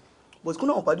but kó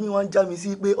náà pàdé mi wá ń já mi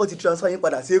sí pé ó ti transfer yín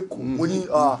padà sí Èkó mo ní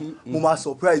mo máa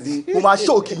surprise yín mo máa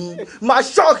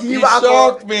shock yín bá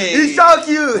kọ́ he shock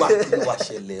you. wà kí ló wá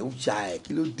ṣẹlẹ̀ ó já ẹ̀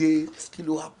kí ló dé kí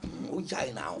ló happen ó já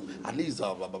ẹ̀ náà at least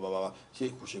ṣé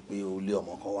kò ṣe pé o lé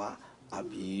ọmọ kan wá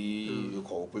àbí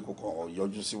kò pé kò kàn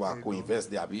yọjú sí wa kò invest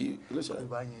dé àbí kí ló ṣẹlẹ̀.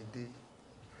 ìbá yẹn dé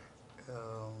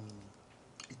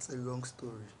it's a long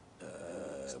story.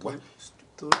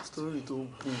 Story tó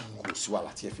gùn kò sí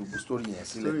wàhálà tí ẹ fi gbọ́ story yẹn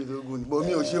sílẹ̀. Story tó gùn but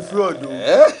mi ò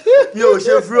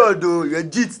ṣe fraud o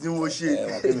legit ni mo ṣe.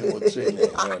 wà kí mi mo train ẹ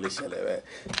ẹ lè ṣẹlẹ̀ bẹ́ẹ̀.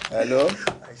 hello.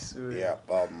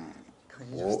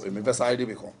 wo èmi fẹ́ sáré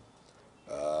débi kan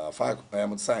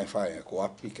mo ti sáyẹn fáyẹn yẹn kó wá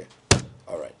pìkẹ́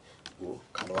alright wo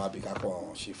kàlọ́ wá bí ká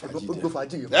kọ́ ṣe fàájì jẹ. gbogbo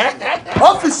fàájì yẹn.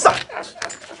 officer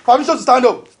permission to stand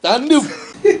up. stand up.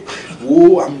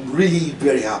 wo I'm really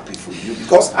very happy for you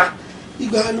because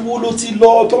ìgbà wo ló ti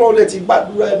lọ tọ́lọ́ lẹ ti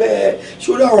gbàdúrà ẹ bẹ́ẹ̀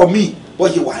sórí àwọn míì bọ́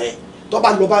ṣe wà ẹ́ tó bá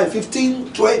lọ báyìí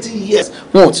 15-20 years.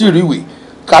 wọn ò tí ì rí ìwé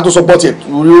ká tó sọ bọ́tì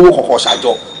orí owó kọ̀ọ̀kan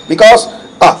ṣàjọ because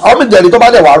àwọn méjèèjì tó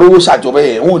bá dẹ̀ wà rówó ṣàjọ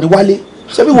bẹ́ẹ̀ wọn ò ní wálé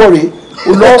ṣebí wọ́n rèé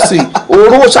o lọ sí o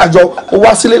rówó ṣàjọ o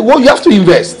wá sílé you have to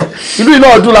invest ìlú iná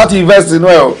ọdún láti invest inú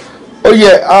ẹ o ó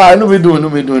yẹ inú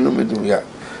mi dùn yà.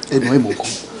 ẹ̀gbọ́n ìmọ̀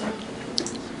kan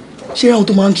ṣé àwọn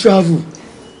tó máa ń travel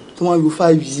tó máa ń lo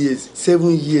 5 years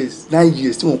 7 years 9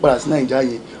 years tí wọ́n padà sí Nàìjíríà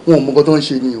yẹn wọn ò mọ nǹkan tó ń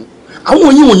ṣe ni o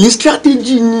àwọn yìí ò ní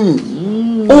strategy ni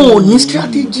wọn ò ní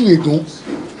strategy ẹ̀gbọ́n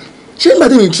ṣé nígbà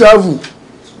tí mi travel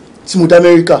tí mo dé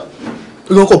Amẹ́ríkà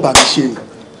ló ń kọ́ bá mi ṣe ni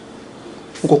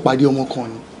mo kọ́ pàdé ọmọ kan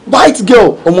ni white girl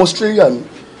ọmọ Australia ni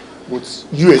but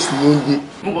US ni ó ń gbé.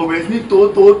 mo kọ̀ bẹ̀rẹ̀ sí ní tó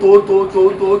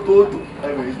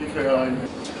ẹ̀rọ ìsìn fẹ́ra ni.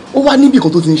 ó wá níbi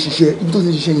kan tó ti ń ṣiṣẹ́ ibi tó ti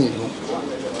ń ṣiṣẹ́ yẹn lọ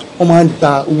wọ́n máa ń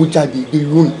gba owó jáde gbé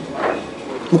lónìí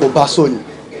mo kò bá sọ ni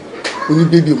mo ní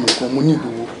bébí ọmọ kan mo ní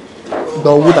ìdòwò gba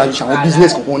owó tàbí ṣe àwọn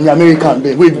business kankan ní Amẹ́ríkà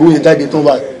bẹ́ẹ̀ wọ́n ìgbówó yẹn jáde tán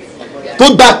báyìí tó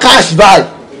gba cash báyìí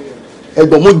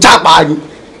ẹ̀gbọ́n mo jápa ni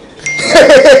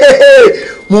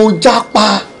mo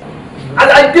jápa. as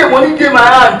I dey money dey my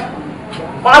hand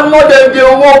máa ná dem dey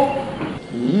owó.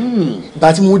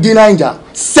 ìgbà tí mo dé Naija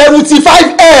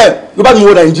 75M ló bá mi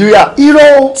wọ Nàìjíríà.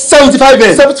 irọ́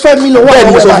 75M 75 million wà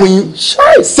ní mo sọ fún yín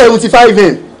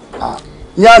 75M.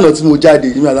 ní àná tí mo jáde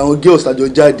èmi àtàwọn girls àjọ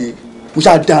jáde mo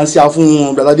ṣáà dáńsì fún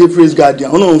wọn brother dey praise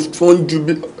guardian àwọn náà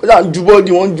wọ́n ju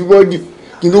bọ́ọ̀dì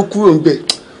kí n tó kúrò níbẹ̀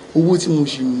owó tí mo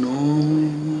ṣì ná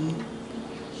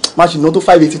má ṣì ná tó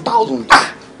 580,000.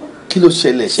 kí ló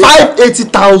ṣẹlẹ̀ ṣe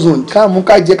 580,000. ká mú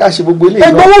ká jẹ ká ṣe gbogbo eléyìí.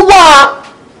 ẹ̀gbọ́n wọ́n wà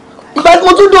ìgbà tí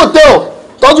mo tún dòtẹ́ ọ̀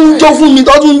tọ́tún ń jó fún mi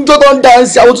tọ́tún ń jó tó ń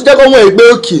dáńsì àwọn tó jẹ́ kọ́ wọ́n ẹgbẹ́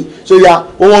òkè ṣe ya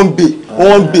wọ́n ń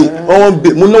bè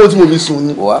mo náwó tí mo fi sùn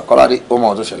ni. wà á Kọ́ládé ó mọ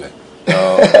ohun tó ṣẹlẹ̀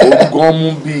ogun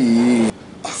mú bí i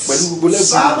pẹ̀lú gbogbo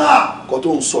lẹ́gbẹ̀ẹ́ kan tó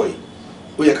ń sọ yìí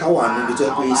ó yẹ ká wà níbi tó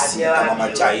yẹ pé sí àwọn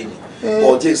máa já yìí ni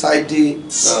ọjọ́ ìsáyédé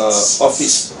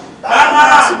ọ́fíìsì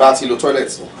àti bá ti lo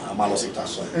tọ́ílẹ̀tì a máa lọ sí ìta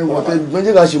sọ. ẹ wọ́n tẹ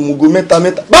gbọ́njẹ́ ká ṣe mugo mẹ́ta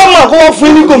báwo máa kó wọ́n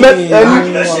fún ní go mẹ́ta ẹni.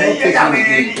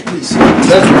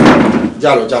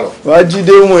 jálọ. wà á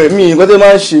jíde wọn ẹ̀mí nǹkan tẹ́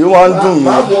máa ń ṣe ó máa ń dùn mí.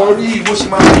 báwo rí bó ṣe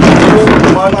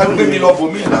máa gbé mi lọ bò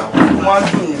mí náà. ó máa ń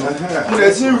dùn mí. mo lè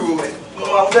sí ìrò mo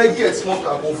máa fẹ́ get small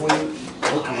car kan fún yín.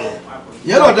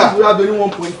 yẹn lọ dà. ìwúrà bẹ ní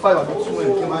 1.5 àbí 2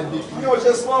 ẹ̀ kí n máa gbé. yóò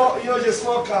ṣe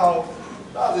small car o.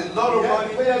 that's a lot of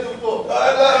money.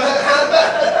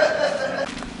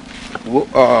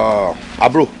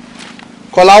 àbúrò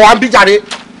Kọ́lá wa ń bí jáde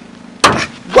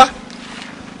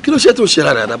kí ló ṣe tó ṣe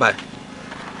rárá báyìí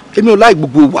èmi ò láì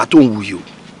gbogbo wà tó ń wù yìí o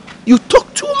you talk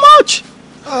too much.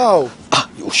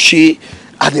 yóò ṣe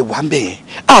àdéhùn àmbẹ̀ yẹn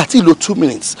àti ìlò 2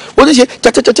 minutes wọ́n ti ṣe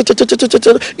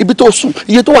tẹ́tẹ́tẹ́tẹ́tẹ́tẹ́tẹ́ ibi tó sùn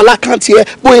iye tó wà lákàntì ẹ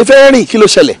bóyá fẹ́ rìn kí ló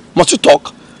ṣẹlẹ̀ must you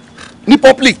talk ní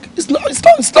public it's not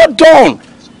done.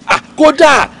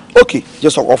 Kódà ok jẹ́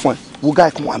sọ̀rọ̀ fún ẹ wo guy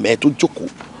kan wà mẹ́ẹ̀ tó jókòó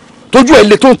tójú ẹ̀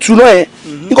lè tó ń tu náà ẹ̀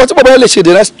nǹkan tí bàbá yẹn lè ṣe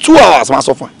the next 2 hours máa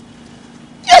sọ fún ẹ.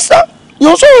 Yes sir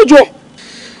yóò sọ̀rọ̀ jọ.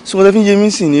 sọ wọ́n fi ń yé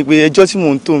mi sí ni pé ẹjọ́ tí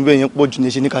mò ń tó ń bẹ̀ yẹn pọ̀ jù ní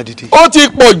ṣe ní ká dìde. ó ti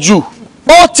pọ̀ jù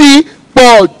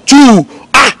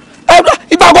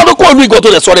ìgbà gbọ́dọ̀ kó olú ìgò tó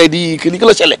lè sọ̀rọ̀ ẹ̀ di kí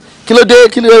ló ṣẹlẹ̀ kí ló dé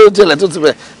kí ló ṣẹlẹ̀ tó ti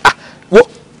bẹ̀. wo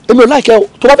èmi ò láìkẹ́ o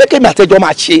tó bá fẹ́ kémi àtẹ́jọ́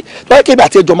máa ṣe tó bá fẹ́ kémi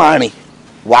àtẹ́jọ́ máa rìn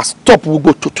wà á stop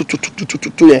gbogbo tó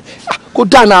yẹn kó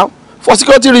dà náà for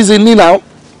security reason ní náà.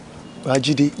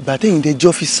 Bàjídé ìgbà tẹ̀yìn dé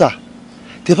jọ́físà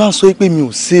tẹ bá ń sọ pé mi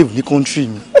ò save ní country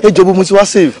mi ẹ jọ bó mo ti wá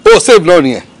save. ó save náà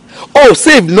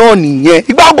nìyẹn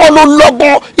ìgbà gbọ́ ló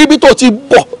lọ́gbọ́n ibi tó ti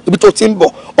ń bọ̀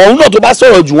ọ̀hún náà tó bá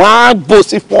sọ̀rọ̀ jù wọ́n á bò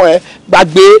sí fún ẹ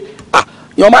gbàgbé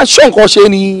yàn máa ń ṣọ́ nǹkan ṣe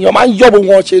ni yàn máa ń yọ̀ bó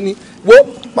wọn ṣe ni wo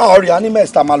máa rí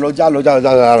animals tá a máa lọ já.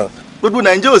 gbogbo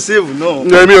nàìjíríà ò save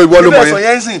náà. èmi ò ìwọ ló mọ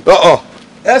yẹn.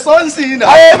 ẹ sọ ń sìn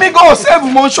náà. èmi kò save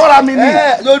mo ń ṣọ́ra mi ni.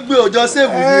 ló gbé òjò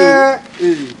save mi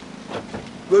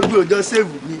o gbogbo òjò save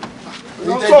mi.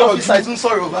 ìtẹ́jọ́ fi ṣàìtún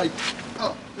sọ̀rọ̀ báyìí.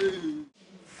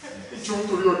 ìjọ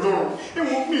nítorí ọlọ́run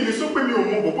ẹ̀wọ̀n mi lè sọ pé mi ò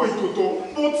mọ bọ̀bọ̀ ìtòtọ́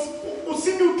but kò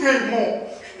sí ní òkè ìmọ̀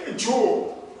ẹ̀jọ́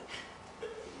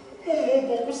mo mọ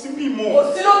bọ̀ kò sí ní ìmọ̀. kò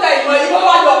sí lókè ìmọ̀ ìwọ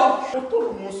wá lọ. ó tọrọ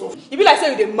mọ sọ. ibi like say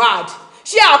you dey mad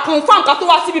ṣé a confam ká tó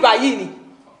wá síbi báyìí ni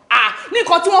ní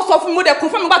nǹkan tí wọ́n sọ fún mi mo dẹ̀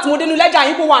confam nígbà tí mo dénú lẹ́jà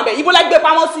yín kó wà bẹ̀ ibo lẹ́gbẹ́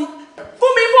pamọ́ sí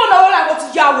fún mi fóònù ọwọ́ làwọn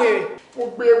ti ya wèrè. mo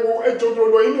gbé ewo ẹjọ́ tó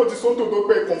lọ inú ti sọ́ńtò tó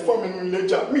pẹ́ confam nínú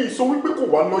lẹ́jà mi sọ wípé kò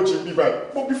wá lọ́ọ̀jì bí báyìí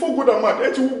but before good and mad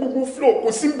ẹ ti wo gbogbo floor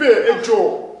kò sí bẹ́ẹ̀ ẹjọ́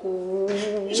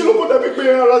ṣe ló kó dàbí pé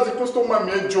ara ti kọ́sítọ́mà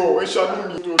mi ẹjọ́ ẹ ṣàánú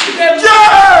mi.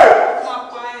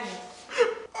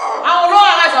 àwọn olówó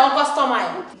ara ti àwọn kọ́sítọ́mà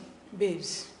yẹn.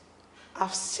 Babes,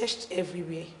 I've searched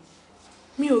everywhere.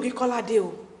 Mi ò rí Kọ́ládé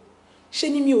o. Ṣé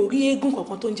ni mi ò rí eégún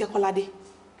kankan tó ń jẹ́ Kọ́ládé?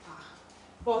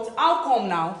 But how come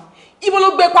now? Ibo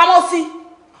ló gbé pamọ́ sí?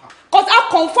 Cause I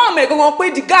confirm ẹ̀ gangan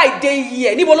pé the guy dey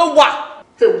here níbo ló wà?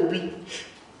 ẹ wò bí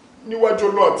níwájú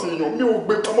ọlọ́ àti èèyàn mi ò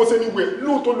gbé pamọ́ sẹ́niwẹ̀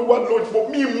lóòótọ́ ló wá lọ́jọ́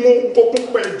mi mọ nǹkan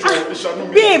pẹ́ ẹjọ́ ìṣàánú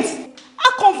mi. Babes, I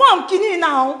confirm kini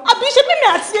now. Àbí ṣe pé mi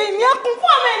àti èmi I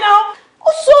confirm ẹ̀ now.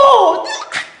 Also,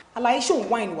 àlàyé ṣó ń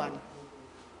wine wà ní.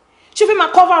 ṣé fẹ́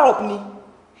máa cover up ni?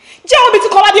 Jẹ́ omi tí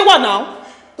Kọ́ládé wà now.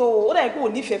 Tó o dẹ̀ kó o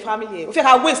nífẹ̀ẹ́ family ẹ̀ o fẹ́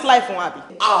ká waste life wọn àbí.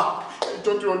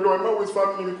 ẹjọ́ tí ọlọ́ ẹ má waste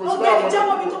family mi kò sí lára wọn.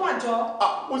 Jẹ́wọ́ mi tó wà jọ.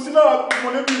 kò sí lára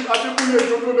mọ̀lẹ́bí Adékúnlé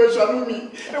ẹjọ́ tó lọ ṣàánú mi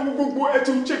ẹ wo gbogbo ẹ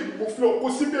ti ń check gbogbo floor kò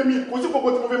sí bẹ́ẹ̀ mi kò sí gbogbo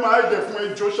tí mo fẹ́ máa ẹ̀jẹ̀ fún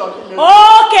ẹjọ́ ṣàánú mi.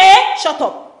 Okay, shut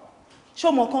up. Ṣé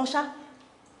o mọ̀ kan ṣá?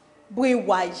 Bóyá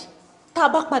wà yìí tá a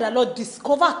bá padà lọ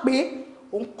discover pé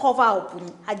òun cover up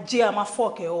ni ajé a máa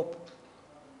fuck ẹ up.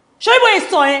 Ṣé ibo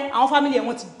ìsọ ẹ àwọn family ẹ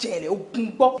wọ́n ti jẹ̀lẹ̀ ogun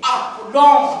gbọ́.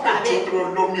 Lọ́rùn tàbí. ẹjọ́ tó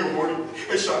lọ mi ò wọlé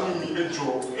ẹ ṣàánú mi ẹjọ́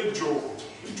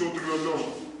tó lọ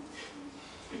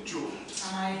ẹjọ́.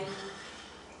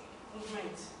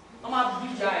 wọ́n máa bí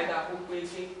ìjà ẹ̀dá kó pé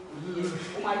ṣe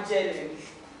ó máa jẹ́ ẹ̀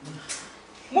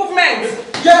movement.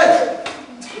 Yes.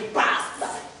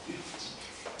 Bastard.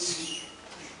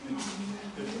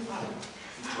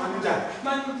 Manager.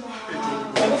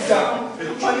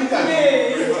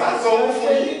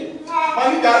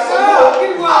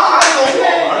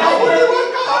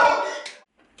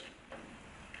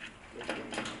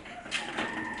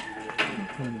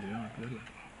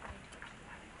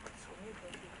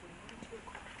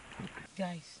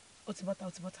 Guys, what's butter?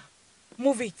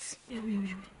 Move it.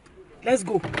 Let's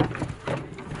go.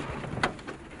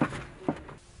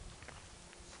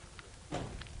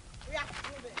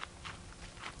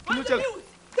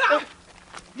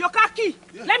 Your car key.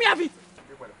 Yeah. Let me have it.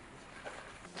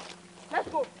 Let's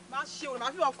go. My shield.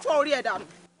 My feet are fall here down.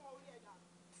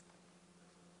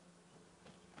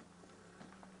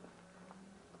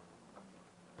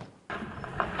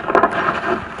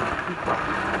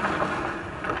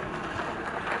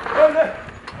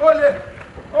 Ole.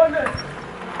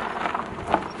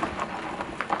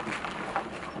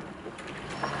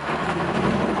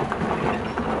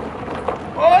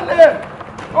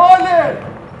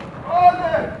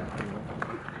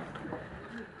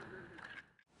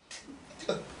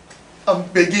 I'm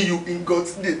begging you in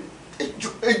God's name.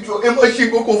 Ẹjọ́ ẹ má ṣe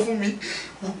kókó fún mi.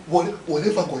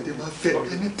 Whatever God they máa fẹ́,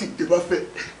 anything they máa fẹ́,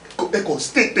 ẹ kò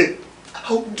stay there.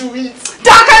 I'll do it.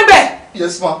 Dákẹ́mbẹ̀!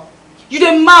 Yes, ma. You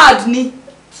dey mad ni?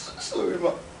 Sorry,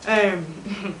 ma.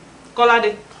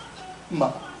 Kọ́ládé.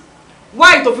 Ma.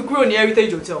 Why tó fi kúrò ní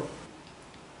Heritage Hotel?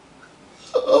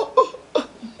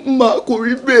 máa kò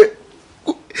rí bẹ́ẹ̀.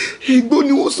 Ẹ̀gbọ́n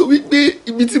ni wọ́n sọ wípé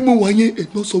ibi tí mo wà yẹn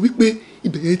ẹ̀gbọ́n sọ wípé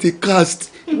ibẹ̀ yẹn ti cast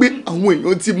pé àwọn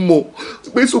èèyàn ti mọ̀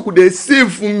pé sòkòdẹ̀ save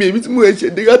fún mi èmi tí mo ṣẹ̀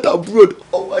dé láti abroad.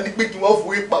 Ọwọ́ ni pé kí wọ́n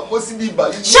fowó pamọ́ síbi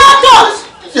ìbàdí. Shut up!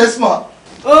 Yes ma.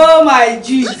 Oh my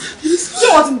Jesus. Ṣé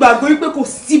wọ́n ti gbàgbé wípé kò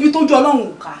síbi tó jọ Ọlọ́run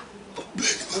ò ká?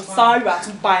 Kò sáré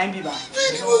àtúbà ẹ̀ ń bíbá.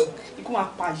 Ikú máa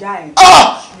pàjá ẹ̀.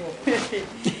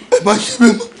 Ẹ má ṣe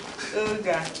bẹ́ẹ̀ mọ́.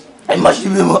 Ẹ má ṣe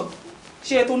bẹ́ẹ̀ mọ́.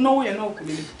 Ṣé tó náwó yẹn náà kò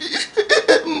lè.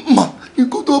 Ma,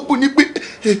 nǹkan tó bù ni pé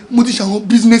mo ti ṣàwọn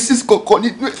businesses kọ̀ọ̀kan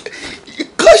nínú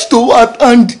cash tó wà at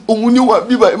hand òun ni wà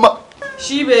bíbá ẹ̀ má.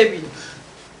 Ṣí bèbí,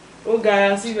 ó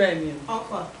gara síbẹ̀ ni. Ó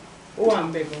wà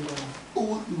ń bẹ̀ gangan. Ó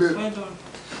wà ń bẹ̀.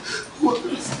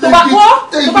 Tó bá kọ́,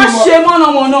 tó bá ṣe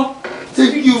mọ́nàmọ́ná.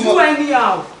 Thank you ma. Do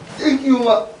anyhow. Thank you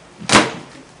ma.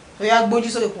 Ó yá gbójú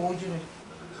sókè kò ojú mi.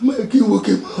 Má kí n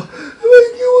wòkè ma. Má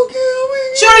kí n wòkè ma.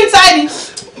 Ṣé orí táyì ni?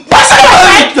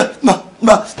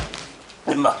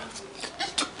 Ma.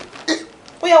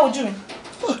 Ó yá ojú mi.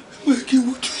 Má kí n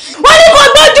wojú. Wọ́n ní kò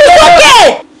gbójú sókè.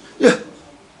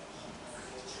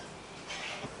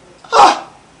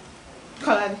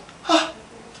 Kọ́ládé.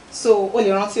 So o lè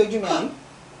rántí ojú mi àbí?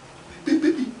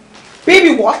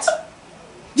 Baby what?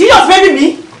 Did you just baby me?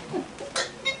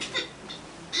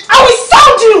 I will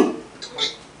sound you!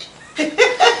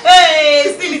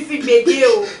 Still baby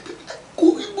o.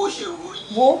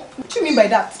 Wo? What do you mean by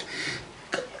that?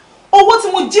 Owó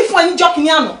tí mo jí fún ẹ níjọ́ kìíní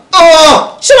àná.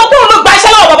 Ṣé mo pé òun ló gba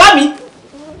iṣẹ́ lọ́wọ́ bàbá mi?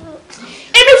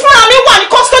 Èmi fúnra mi wà ní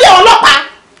kọ́sítọ́lì ọlọ́pàá.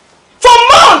 For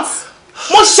months!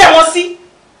 Mo ṣẹ̀wọ̀n sí.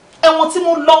 Ẹ̀wọ̀n tí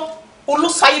mo lọ,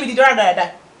 olóṣù ayé mi di dáradára.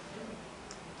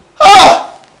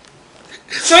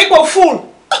 Ṣé ipò fool?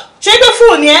 Ṣé ipò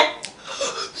fool ni ẹ́?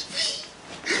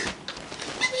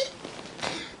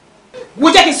 Wo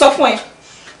jẹ́ kí n sọ fún ẹ,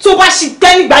 tó bá ṣì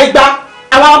gbẹ́ nígbà ìgbà,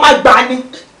 àwọn ọmọ àgbà ni.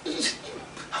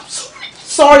 I'm sorry.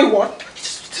 Sorry what?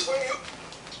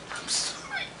 I'm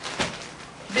sorry.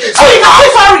 So you can say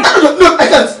sorry. No, I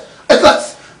can't. I can't.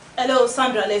 Hello,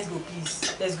 Sandra, let's go,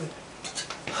 please. Let's go.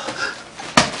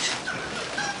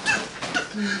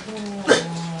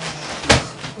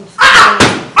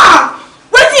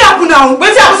 Wetin happen now?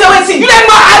 Wetin happen say wetin? You dey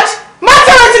mad? Mad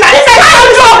say wetin? I dey say I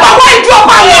drop am. Why you drop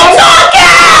am? It's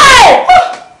okay.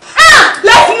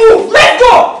 Let's move. Let's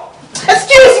go.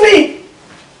 Excuse me.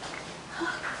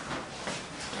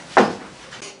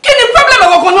 Kí ni problem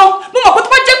ọ̀gọ̀gàn náà? Mo mọ̀ pé tó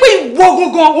bá jẹ́ pé ìwọ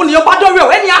gangan òun nìyẹn bá dọ́rẹ́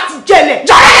ọ̀ ẹni á ti jẹlẹ̀.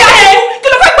 Jàre! Kí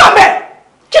ló fẹ́ gbà mẹ́?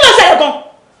 Kí ló ṣẹlẹ̀ gan?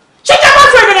 Ṣé jẹ́ bá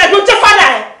fún ẹ̀rọ ẹ̀dùn jẹ́ fádà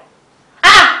ẹ̀?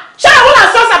 Ṣé àwọn náà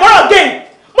sọ́ọ̀sì àbọ̀rọ̀ gé?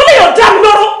 Mo ní yóò dá mi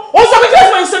lóró. Ó sọ pé kí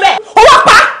ló ń ṣe bẹ́ẹ̀? Ó wá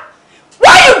pa.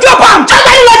 Why you drop am?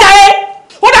 Jáde ní lọ́jà rẹ̀.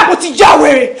 Ó dà kó ti já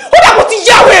wèrè. Ó dà kó ti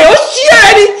já wèrè. Ó ṣí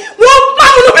ẹ̀ ni. Wọ́n má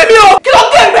múnú bíbí o. Kí ló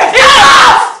dé bẹ̀?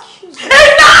 Enough!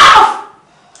 Enough!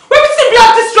 We will still be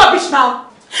on this rubbish now.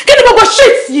 Kí ni gbogbo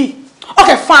shit yìí?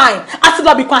 Okay fine. Àti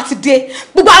lọ bìkan àti dé.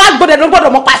 Gbogbo alágbọ̀dẹ̀ ló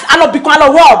gbọ́dọ̀ mọ̀ pa àlọ́ bìkan àlọ́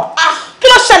rub. Kí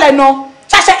ló ṣẹlẹ̀ náà?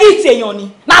 Ṣàṣẹ eat èèyàn ni.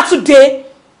 Na today.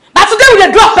 Na today we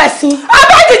dey drop person.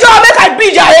 Abeg ìjọba make I be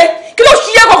jàre. Kí ló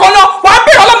ṣiyẹ kankan náà? Wàá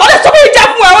bèrè ọlọ́mọ ọdẹ sọ pé ìjẹ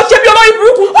fún ẹ ó ṣe bí olórí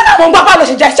burúkú. Mò ń gbá báwo ló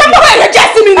ṣe jẹ? Ṣé mo bá èrè jẹ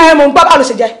sí mi ni? Mò ń gbá báwo ló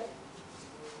ṣe jẹ?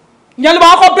 Ìyẹn ló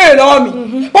máa kọ́ bèrè lọ́wọ́ mi.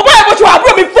 Bàbá yẹn kò ṣe wà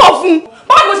àbúrò mi fọ́ fún.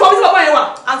 Báwo ni mo ṣe wọ́n bí sí bàbá yẹn wà?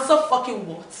 Answer fucking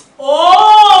what?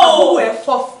 Àbúrò ẹ̀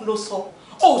fọ́ ló sọ.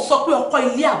 Ó sọ pé ọkọ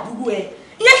ilé àbúrò ẹ̀.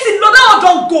 Ìyẹn sì lọ náà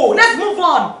don go. Let's move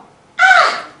on.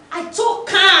 I talk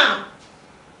calm.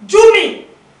 Jumi.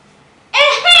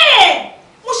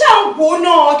 Mo ṣe ń wò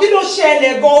náà kí ló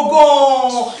ṣẹlẹ̀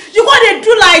gangan. You go dey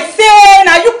do like say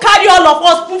na you carry all of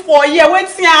us put for here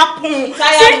wetin happen.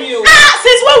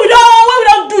 Since when we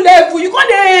don do level you go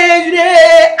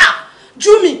dey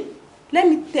Jumi, let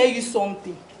me tell you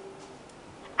something.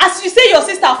 As you say your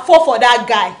sister fall for that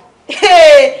guy,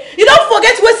 hey, you don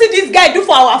forget wetin this guy do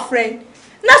for our friend.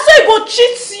 Na so you go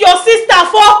cheat your sister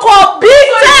for cup big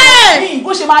time.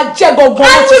 Bó ṣe máa jẹ́ gangan.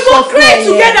 And we go pray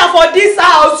together for this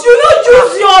house. You no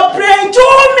use your brain.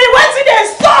 Jumi, wetin dey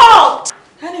stop.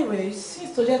 Anyway,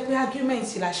 since tó jẹ́ pé argument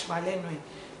la ṣe wà lẹ́nu ẹ̀,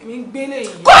 èmi ń gbélé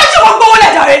yìí. Kó ṣe wọ́n gbówó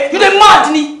lẹ́jà rẹ̀, you dey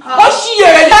mad ni. Ó ṣí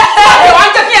èrè ní. Ẹ wá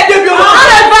jẹ́ kí ẹ débi owó. Àwọn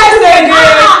ẹgbẹ́ ẹ̀sẹ̀ ni.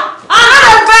 Àwọn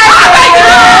ẹgbẹ́ ẹ̀sẹ̀ ni.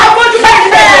 Àbójú bẹ́ẹ̀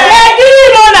ni. Ẹ̀dí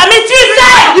ìlú ọ̀nà mi ti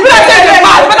sẹ́. Ìbílẹ̀ ṣe lè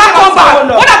máa ìbẹ́ta kan bá.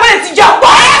 Ó dàgbé lè ti jà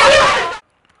pọ̀.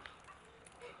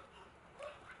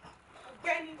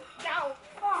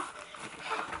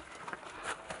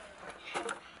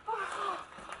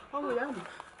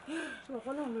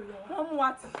 Wọ́n mú wa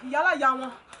tì ìyálà ya wọn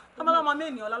ọmọlọ́mọ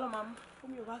mẹ́ni ọ̀la ló máa mú.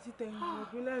 Omi ò bá ti tẹ̀yìn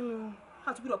ògbín lẹ́nu.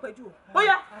 Àti gbúdọ̀ pẹ́ jù o.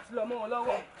 Bóyá àti lọ mọ́ wọn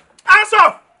lọ́wọ́. Hands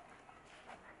off!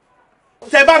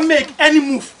 Tẹ́ bá make any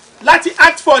move láti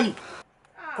act funny.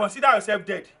 consider yourself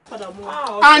dead.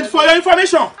 And for your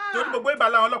information, torí gbogbo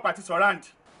ìbàlá àwọn ọlọ́pàá ti surround.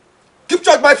 Keep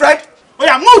church, my friend. Oh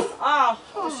yeah, move.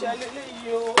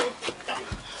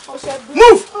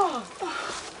 Move.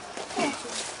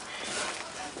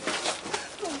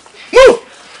 Move.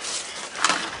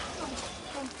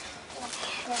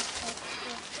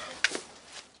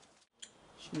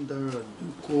 Shindara,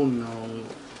 go now.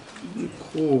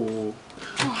 Go.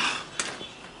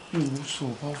 You so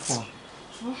far.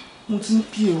 Mo ti ń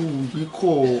pè ọ́ gbé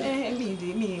kọ́.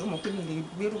 mi ò mọ̀ pé mi lè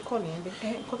gbérú kọ́ nìyẹn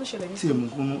bẹ́ẹ̀. Nǹkan tó ṣẹlẹ̀ ní. Tí ẹ mọ̀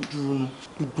gan-an dúró ná.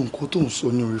 Gbogbo nǹkan tó ń sọ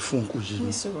ní orí fóònù kò yé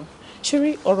mi. Ṣé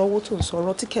rí ọ̀rọ̀ owó tó ń sọ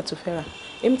ọ̀rọ̀ tíkẹ̀tì tó fẹ́ rà?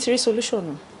 Èmi ti rí solution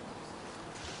nù.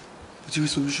 O ti rí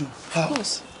solution? How? Of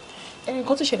course.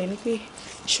 Nǹkan tó ṣẹlẹ̀ ni pé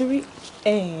ṣé rí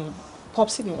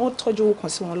popsi mi wọ́n tọ́jú owó kan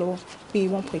sí wọn lọ́wọ́ bíi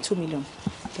 1.2 million.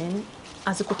 Then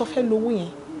àsìkò tó fẹ́ lówó yẹn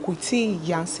kò tí ì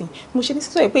yá sí mo ṣe ní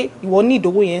sísọ yẹn pé ìwọ ní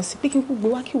ìdówó yẹn sí pé kí n kú gbé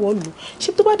wá kí ìwọ lò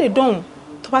ṣé tó bá dé dọ̀hún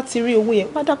tó bá ti rí owó yẹn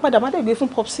padà má dẹ̀ gbé fún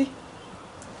popsi.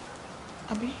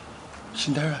 Àbí.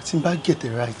 Shindara, tí n bá get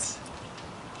it right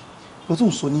o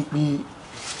tún sọ ní pé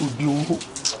o gbé owó.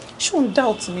 ṣé òun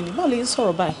doubt mi ni báwo lè ń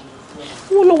sọ̀rọ̀ báyìí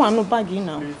owó ló wà nù báàgì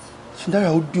náà.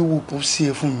 Shindara, ó gbé owó popsi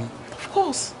ẹ fún mi. Of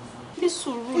course. Bí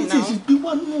sùúrù náà. ètò ìgbé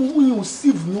wà nínú owó yẹn ò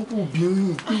save ní owó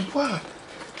obìnrin gbé wà.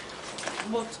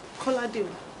 But Kọ́ládé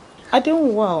o.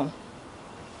 Adéhùn wà o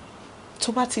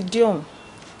tó bá ti dé ọ̀hún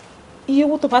iye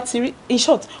owó tó bá ti rí in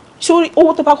short ṣé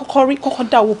owó tó bá kọ́kọ́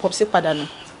dá owó popsi padà nù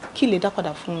kí lè dá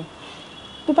padà fún un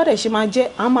bó bá dẹ̀ ṣe máa jẹ́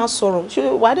à ń máa sọ̀rọ̀ ṣé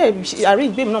wàá dẹ̀ àárín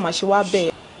ìgbémi náà máa ṣe wá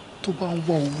bẹ́ẹ̀. tó bá ń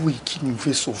wá owó yìí kí ni o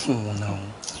fẹ́ sọ fún wọn náà.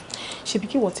 ṣebí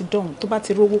kí wọ́n ti dọ̀hún tó bá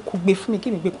ti rówó kó gbé fún mi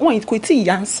kí mi gbé wọ́n kò tí ì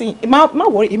yá ń sìn má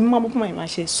wọrí èmi máa bọ́ máa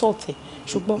ṣe sọ́ọ̀tẹ̀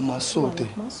ṣùgbọ́n. máa sọ́ọ̀tẹ̀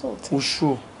o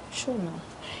ṣọ́. ṣọ́ náà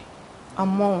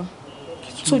àmọ́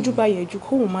tójú bá yẹ ju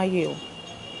kóhùn má yẹ o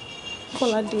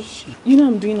Kọ́ládé you know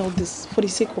I'm doing all this for the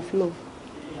sake of love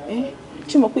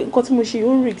ṣé mo pé nǹkan tí mo ṣe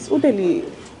ó risk ó dẹ̀ lè.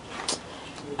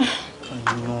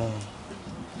 I know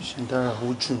Shindara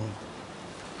ojú mi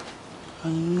I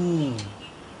know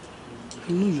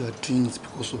you are doing it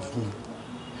because of me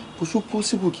but so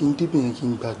possible kí n débẹ̀ yẹn kí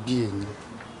n gbàgbé ẹ̀ ni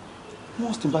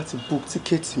once tó bá ti book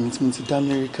ticket mi tí mo ti dá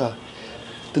America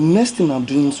the next thing I'm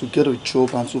doing is to get a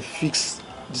job and to fix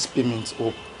this payment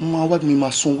up máa wá mi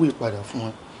máa sanwó ìpadà fún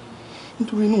ẹ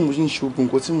nítorí inú mo ṣe ń ṣe ogun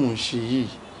nǹkan tí mò ń ṣe yìí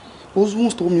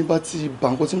once tó mi bá ti bà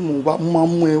nǹkan tí mo wá máa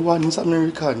mú ẹ wá ní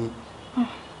America ni.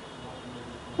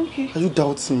 Okay. Are you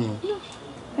doubting me? No,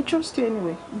 I trust you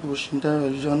anyway. But Shindara,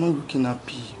 you are not looking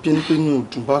happy. Bí ẹni pé ní o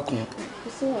dùn bákan.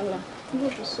 Kò wàhálà, mo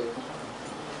jù sọ.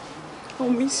 I'll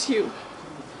miss you.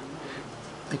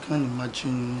 I can't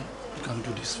imagine you can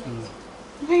do this for me.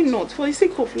 Why not? For the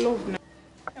sake of love now.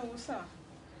 Ẹ wo sá,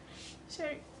 ṣé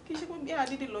kí ṣe pé bí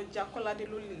Adédè lọ jà Kọ́ládé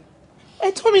lólè?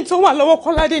 Ẹ̀tọ́ mi tó wà lọ́wọ́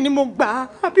Kọ́ládé ni mo gbà á,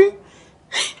 àbí?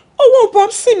 Owó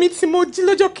popsi mi tí mo jí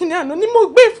lọ́jọ́ kìíní àná ni mo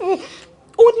gbé fún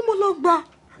ó ní mo lọ gbà.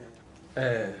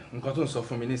 Nǹkan tó ń sọ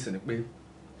fún mi nísìnyí pé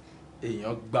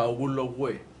èèyàn gba owó lọ́wọ́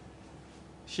ẹ̀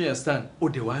ṣé ẹ̀ stand ó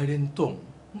dẹ̀ wá rẹ́ ń tọ̀hún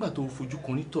nígbà tó fojú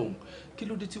kun ní tọ̀hún kí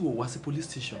ló dé tí wò wá sí police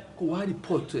station kó wá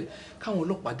report ẹ̀ káwọn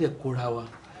ọlọ́pàá dẹ̀ kóra wa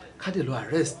ká dẹ̀ lọ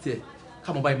arrest ẹ̀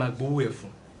káwọn báyìí máa gbowó ẹ̀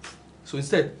fún so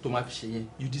instead tó máa fi ṣe yẹn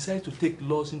you decide to take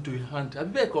laws into your hand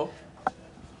àbí bẹ́ẹ̀ kọ́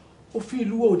òfin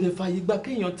ìlú wo òde fàyè gba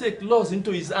kéèyàn take laws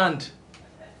into his hand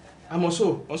àmọ́ so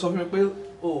wọ́n sọ fún mi pé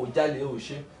o ò jalè o ò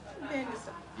ṣe.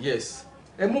 Yes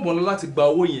ẹ mú bọ̀ lọ láti gba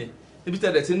owó yẹn níbi tí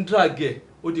ẹ̀dẹ̀ ti ń drag ẹ̀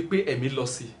ó di pé ẹ̀mí lọ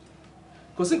sí i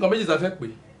kò sí nǹkan méjì tá a fẹ́ pè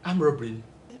arm robbery ni.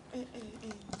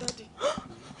 Daddy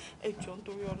ẹ jọ̀ọ́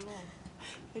nítorí Ọlọ́run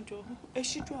ẹ jọ̀ọ́ ẹ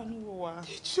ṣíjú àánú wò wá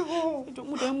ẹ jọ̀ọ́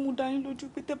mo dẹ̀ ń mú dání lójú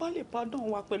pé tẹ bá lè pardon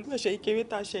wa pẹ̀lú ẹ̀ṣẹ̀ ìkéré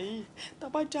tá a ṣẹ̀ yìí tá a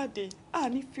bá jáde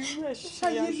àní fi irú ẹ̀ ṣe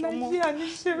aṣọ mọ́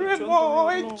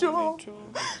ẹ jọ̀ọ́.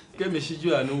 kémi ṣíjú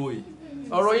àánú wò yìí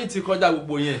ọ̀rọ̀ yìí ti kọjá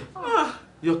gbogbo yẹn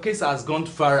your case has gone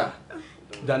farther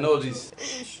than all this.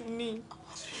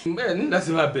 bẹ́ẹ̀ ní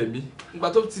láti máa bẹ̀ mí nígbà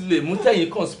tó ti lè mú tẹ̀yìn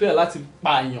conspire láti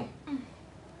pààyàn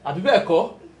àbí bẹ́ẹ̀ kọ́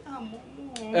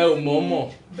ẹ ò mọ̀ ọmọ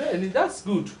bẹ́ẹ̀ ni that's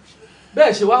good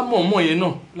bẹ́ẹ̀ ṣe wá mọ̀ ọmọ yẹn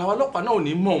náà làwọn ọlọ́pàá náà ò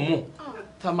ní mọ̀ ọmọ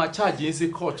tá a máa charge yín sí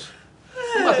court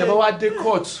nígbà tí ẹ bá wá dé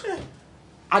court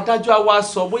adájọ́ á wá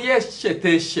sọ bóyá ẹ̀ṣẹ̀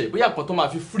tẹ́ ẹ̀ṣẹ̀ bóyá nǹkan tó máa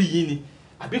fi free yín ni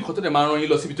àbí nǹkan tó dẹ̀ máa rán yín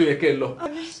lọ síbi tó yẹ kẹ́ ẹ lọ.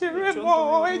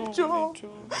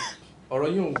 ọ̀rọ̀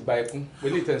yìí ò gba ẹkún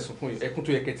pẹ̀lú ìtẹ̀sùn fún ẹkún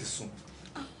tó yẹ kẹ́ ti sùn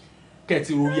kẹ́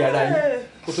ti rorí ara yín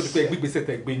kó tó di pé gbígbèsè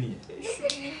tẹ̀ gbé nìyẹn.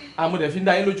 àmọ̀dẹ̀ fi ń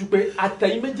dá yín lójú pé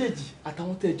àtẹ̀yìn méjèèjì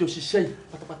àtàwọn tẹ́ ẹjọ́ ṣiṣẹ́ yìí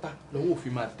pátápátá lọ́wọ́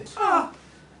òfin máa tẹ̀.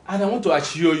 and I want to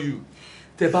assure you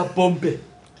tẹ́ bá bọ́ ń bẹ̀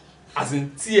as in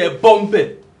tí ẹ bọ́ ń bẹ̀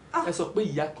ẹ sọ pé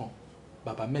ìyá kan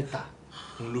bàbá mẹ́ta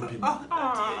ń ló bímọ.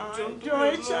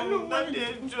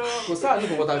 kò sáà ní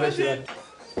kankan tá a fẹ́ ṣe rẹ̀.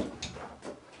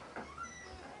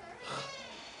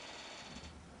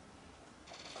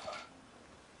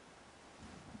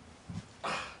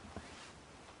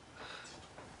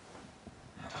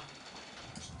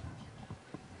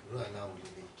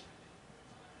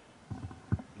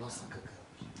 lọ́sàn kankan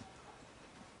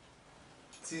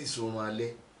tí ìṣòro alẹ́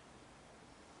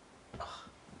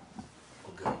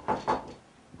ọ̀gá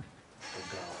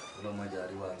ọlọ́mọdé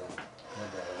àríwá àlá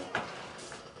ọmọdé àríwá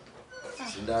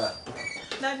ṣìndára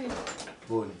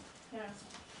bóòní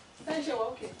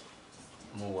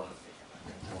mo wà.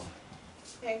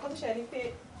 nǹkan tó ṣẹlẹ̀ ni pé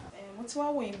mo ti wá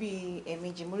wò yín bíi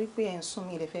ẹ̀ẹ̀mejì mo rí pé ẹ̀ ń sún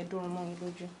mi ilẹ̀ fẹ́ dúró mọ́ yín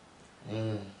lójú.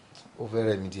 ó fẹ́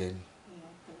rẹ̀ mí díẹ̀ ni.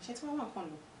 ṣé tí wọ́n wà kàn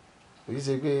lọ. kò yí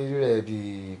ṣe pé rírẹ̀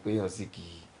bíi péyàn sì kì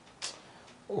í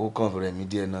ó kàn rẹ̀ mí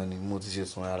díẹ̀ náà ni mo ti ṣe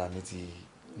sun ara mi ti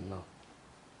náà.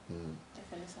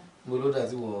 mo ló dà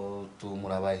tí wọ́n tó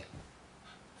múra báyìí.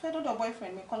 fẹ́ dọ́dọ̀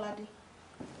boyfriend mi Kọ́ládé.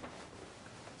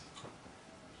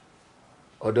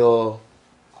 ọ̀dọ̀.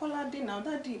 Kọ́ládé náà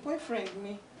dádì boyfriend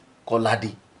mi. Kọ́ládé.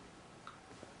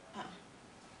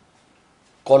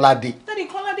 Kọ́ládé. dádì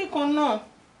Kọ́ládé kan náà.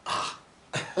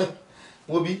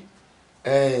 wo bí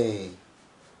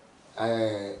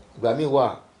ìgbà míì wà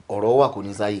ọ̀rọ̀ wà kò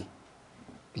ní sáyè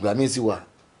ìgbà míì sì wà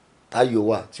táyò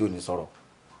wà tí ò ní sọ̀rọ̀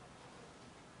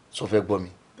sọ fẹ́ gbọ́ mi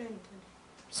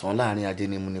sàn láàrin adé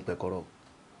ni mo ní pẹ̀kọ́rọ̀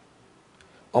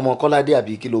ọmọ Kọ́ládé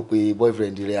àbí kí ló pe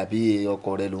boyfriend rẹ àbí ọkọ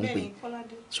rẹ ló ń pè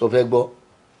sọ fẹ́ gbọ́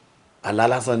àlá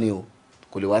lásán ni o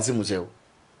kò lè wá sí ìmúṣẹ o.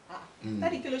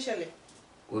 dádì kí ló ṣẹlẹ̀.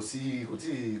 kò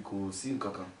sí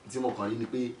nǹkan kan tí mo kàn rí ni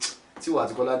pé tí wàá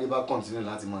tí Kọ́ládé bá kọ̀ǹtínú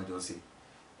láti máa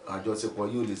àjọṣepọ̀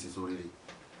yóò lè ṣètò rere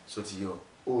so ti yọ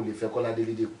o lè fẹ́ Kọ́ládé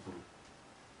lédè kúkúrú.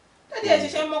 dádì ẹ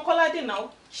ṣiṣẹ́ mọ Kọ́ládé náà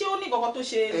ṣé ó ní kankan tó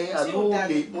ṣe tí ò dáa.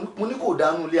 mo ní kò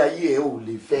dánú ilé ayé ẹ ò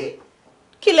lè fẹ́.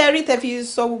 kí lẹ rí tẹ fi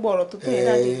sọ gbogbo ọ̀rọ̀ tó tó yẹ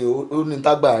dádì. ó ní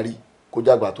tágbà rí kó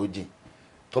jágbà tó jìn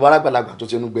tó bá lágbàlagbà tó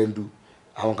ṣẹnu gbẹndu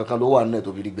àwọn kankan ló wà nínú ẹ̀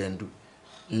tó fi rí gbẹndu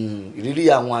ìrírí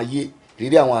àwọn ayé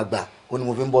ìrírí àwọn àgbà ó ní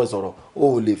mo fi ń bọ̀ sọ̀rọ̀ ó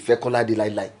ò lè fẹ́ Kọ́ládé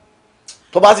láíláí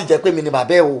tó bá sì jẹ́ pé mi ni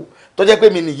bàbá ẹ̀ o tó jẹ́ pé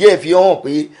mi nìyẹ́ ẹ̀ fi hàn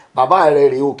pé bàbá rẹ̀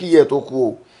rèé o kíyẹ̀ tó kú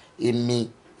o èmi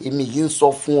yìí ń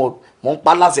sọ fún ọ mò ń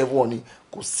pa láṣẹ fún ọ ni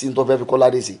kò sí ní tó fẹ́ fi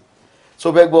Kọ́ládé sí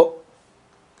so fẹ́ gbọ́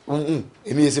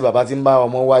èmi yìí ṣe bàbá tí ń bá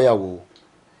ọmọ wáyàwó o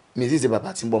mi sì ṣe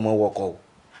bàbá tí ń bọ́ ọmọ wọkọ̀ o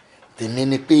tèmi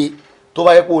ni pé tó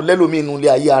bá yẹ kó lẹ́lòmí inú ilé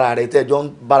ayé ara rẹ̀ tẹ́jọ́ ń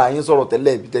bára yín sọ̀rọ̀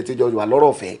tẹ́lẹ̀ ibi tẹ́jọ́ wà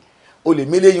lọ́rọ̀ fẹ́ o lè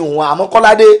mélé yín wọn àmọ́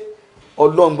Kọ́ládé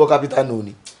ọlọ́run gbọ́ kápítà náà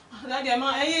ni. dádì ẹ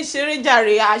máa ẹyẹ ṣeré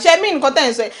jàre àṣẹ mí nǹkan tẹ̀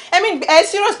ń sọ ẹ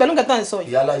serious pẹ̀lú nǹkan tẹ̀ ń sọ yìí.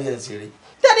 ìyá aláyẹ ẹ ṣeré.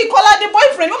 dádì Kọ́ládé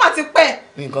boyfriend ó mà ti pẹ́.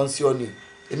 nǹkan sí ọ ni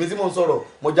èmi tí mo ń sọ̀rọ̀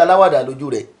mo jaláwàdà lójú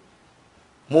rẹ̀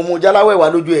mo mú jaláwẹ̀wà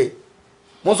lójú ẹ̀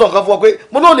mo sọ nǹkan fún ọ pé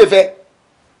mo náà lè fẹ́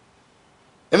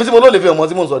èmi tí mo náà lè fẹ́ ọmọ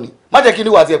tí mo ń sọ ni má jẹ́ kí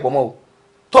ríwà tiẹ̀ pọ̀ mọ́ o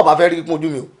tó o bá fẹ́ rí kún ojú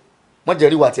mi o má jẹ́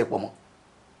ríwà tiẹ̀ pọ̀ mọ́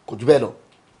kò jù bẹ́ẹ̀ lọ.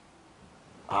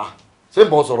 ṣé n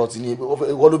bọ̀ sọ̀rọ̀ tì ní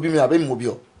ìwọ ló bí mi àbí mi mo bí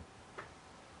ọ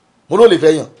mo ló lè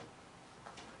fẹ́ yàn.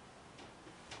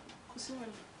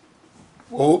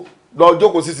 o lọ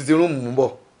jókòó sí títí rúùmù mú bọ̀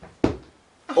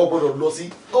o gbọ́dọ̀ lọ sí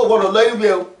o gbọ́dọ̀ lọ irú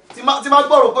ẹ o tí má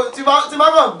gbọ́rọ̀ pé tí má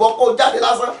kàn gbọ́ kó jáde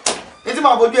lásán ní tí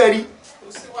má fojú ẹ rí. kò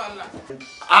sí wàhálà.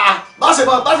 bá ṣe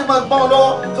máa gbọ́n ọ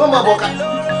lọ́wọ́ tí wọ́n máa bọ̀ ká.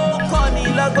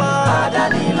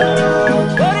 Adaniloro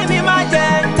orí mi máa jẹ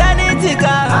tẹ́nítì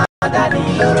ká.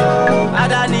 Adaniloro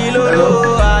Adaniloro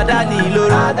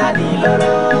Adaniloro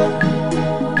Adaniloro.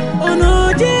 ọ̀nà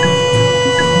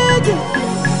jíjìn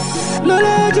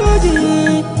lọ́lọ́jọ́jì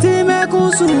tí mẹ́kún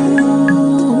sùn.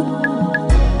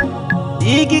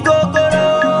 igi gogoro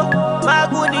máa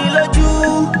gún ni lójú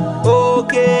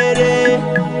òkèèrè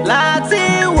láti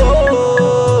wò.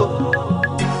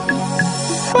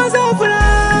 pọ́sọ̀fúnra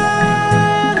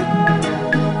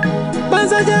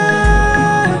pọ́sọ̀jà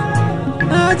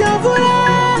àjàfúnra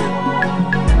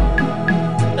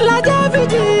lájà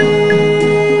fìdí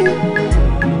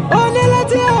onílé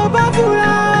tí ó bá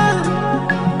fúnra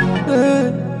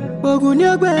ogun ni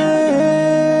ó gbé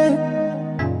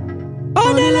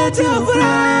onílé tí ó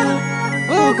fúnra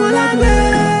ogun lágbé.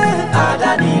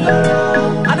 Adaniloro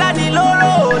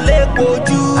Adaniloro lè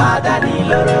kojú.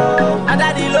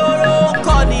 Adaniloro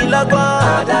kọ́ni lọ́gbọ́n.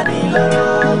 Adaniloro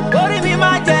orí mi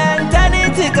máa jẹ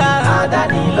tẹ́nítì ká.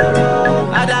 Adaniloro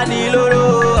Adaniloro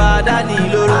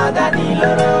Adaniloro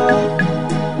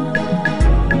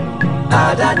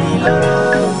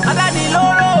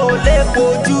Adaniloro lè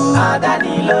kojú.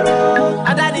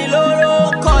 Adaniloro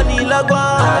kọ́ni lọ́gbọ́n.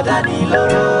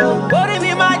 Adaniloro orí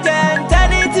mi máa jẹ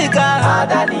tẹ́nítì ká.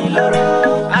 Adaniloro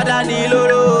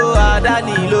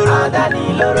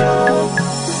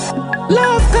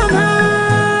Love come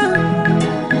on.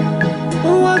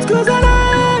 What goes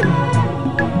on?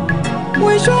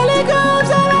 We surely go.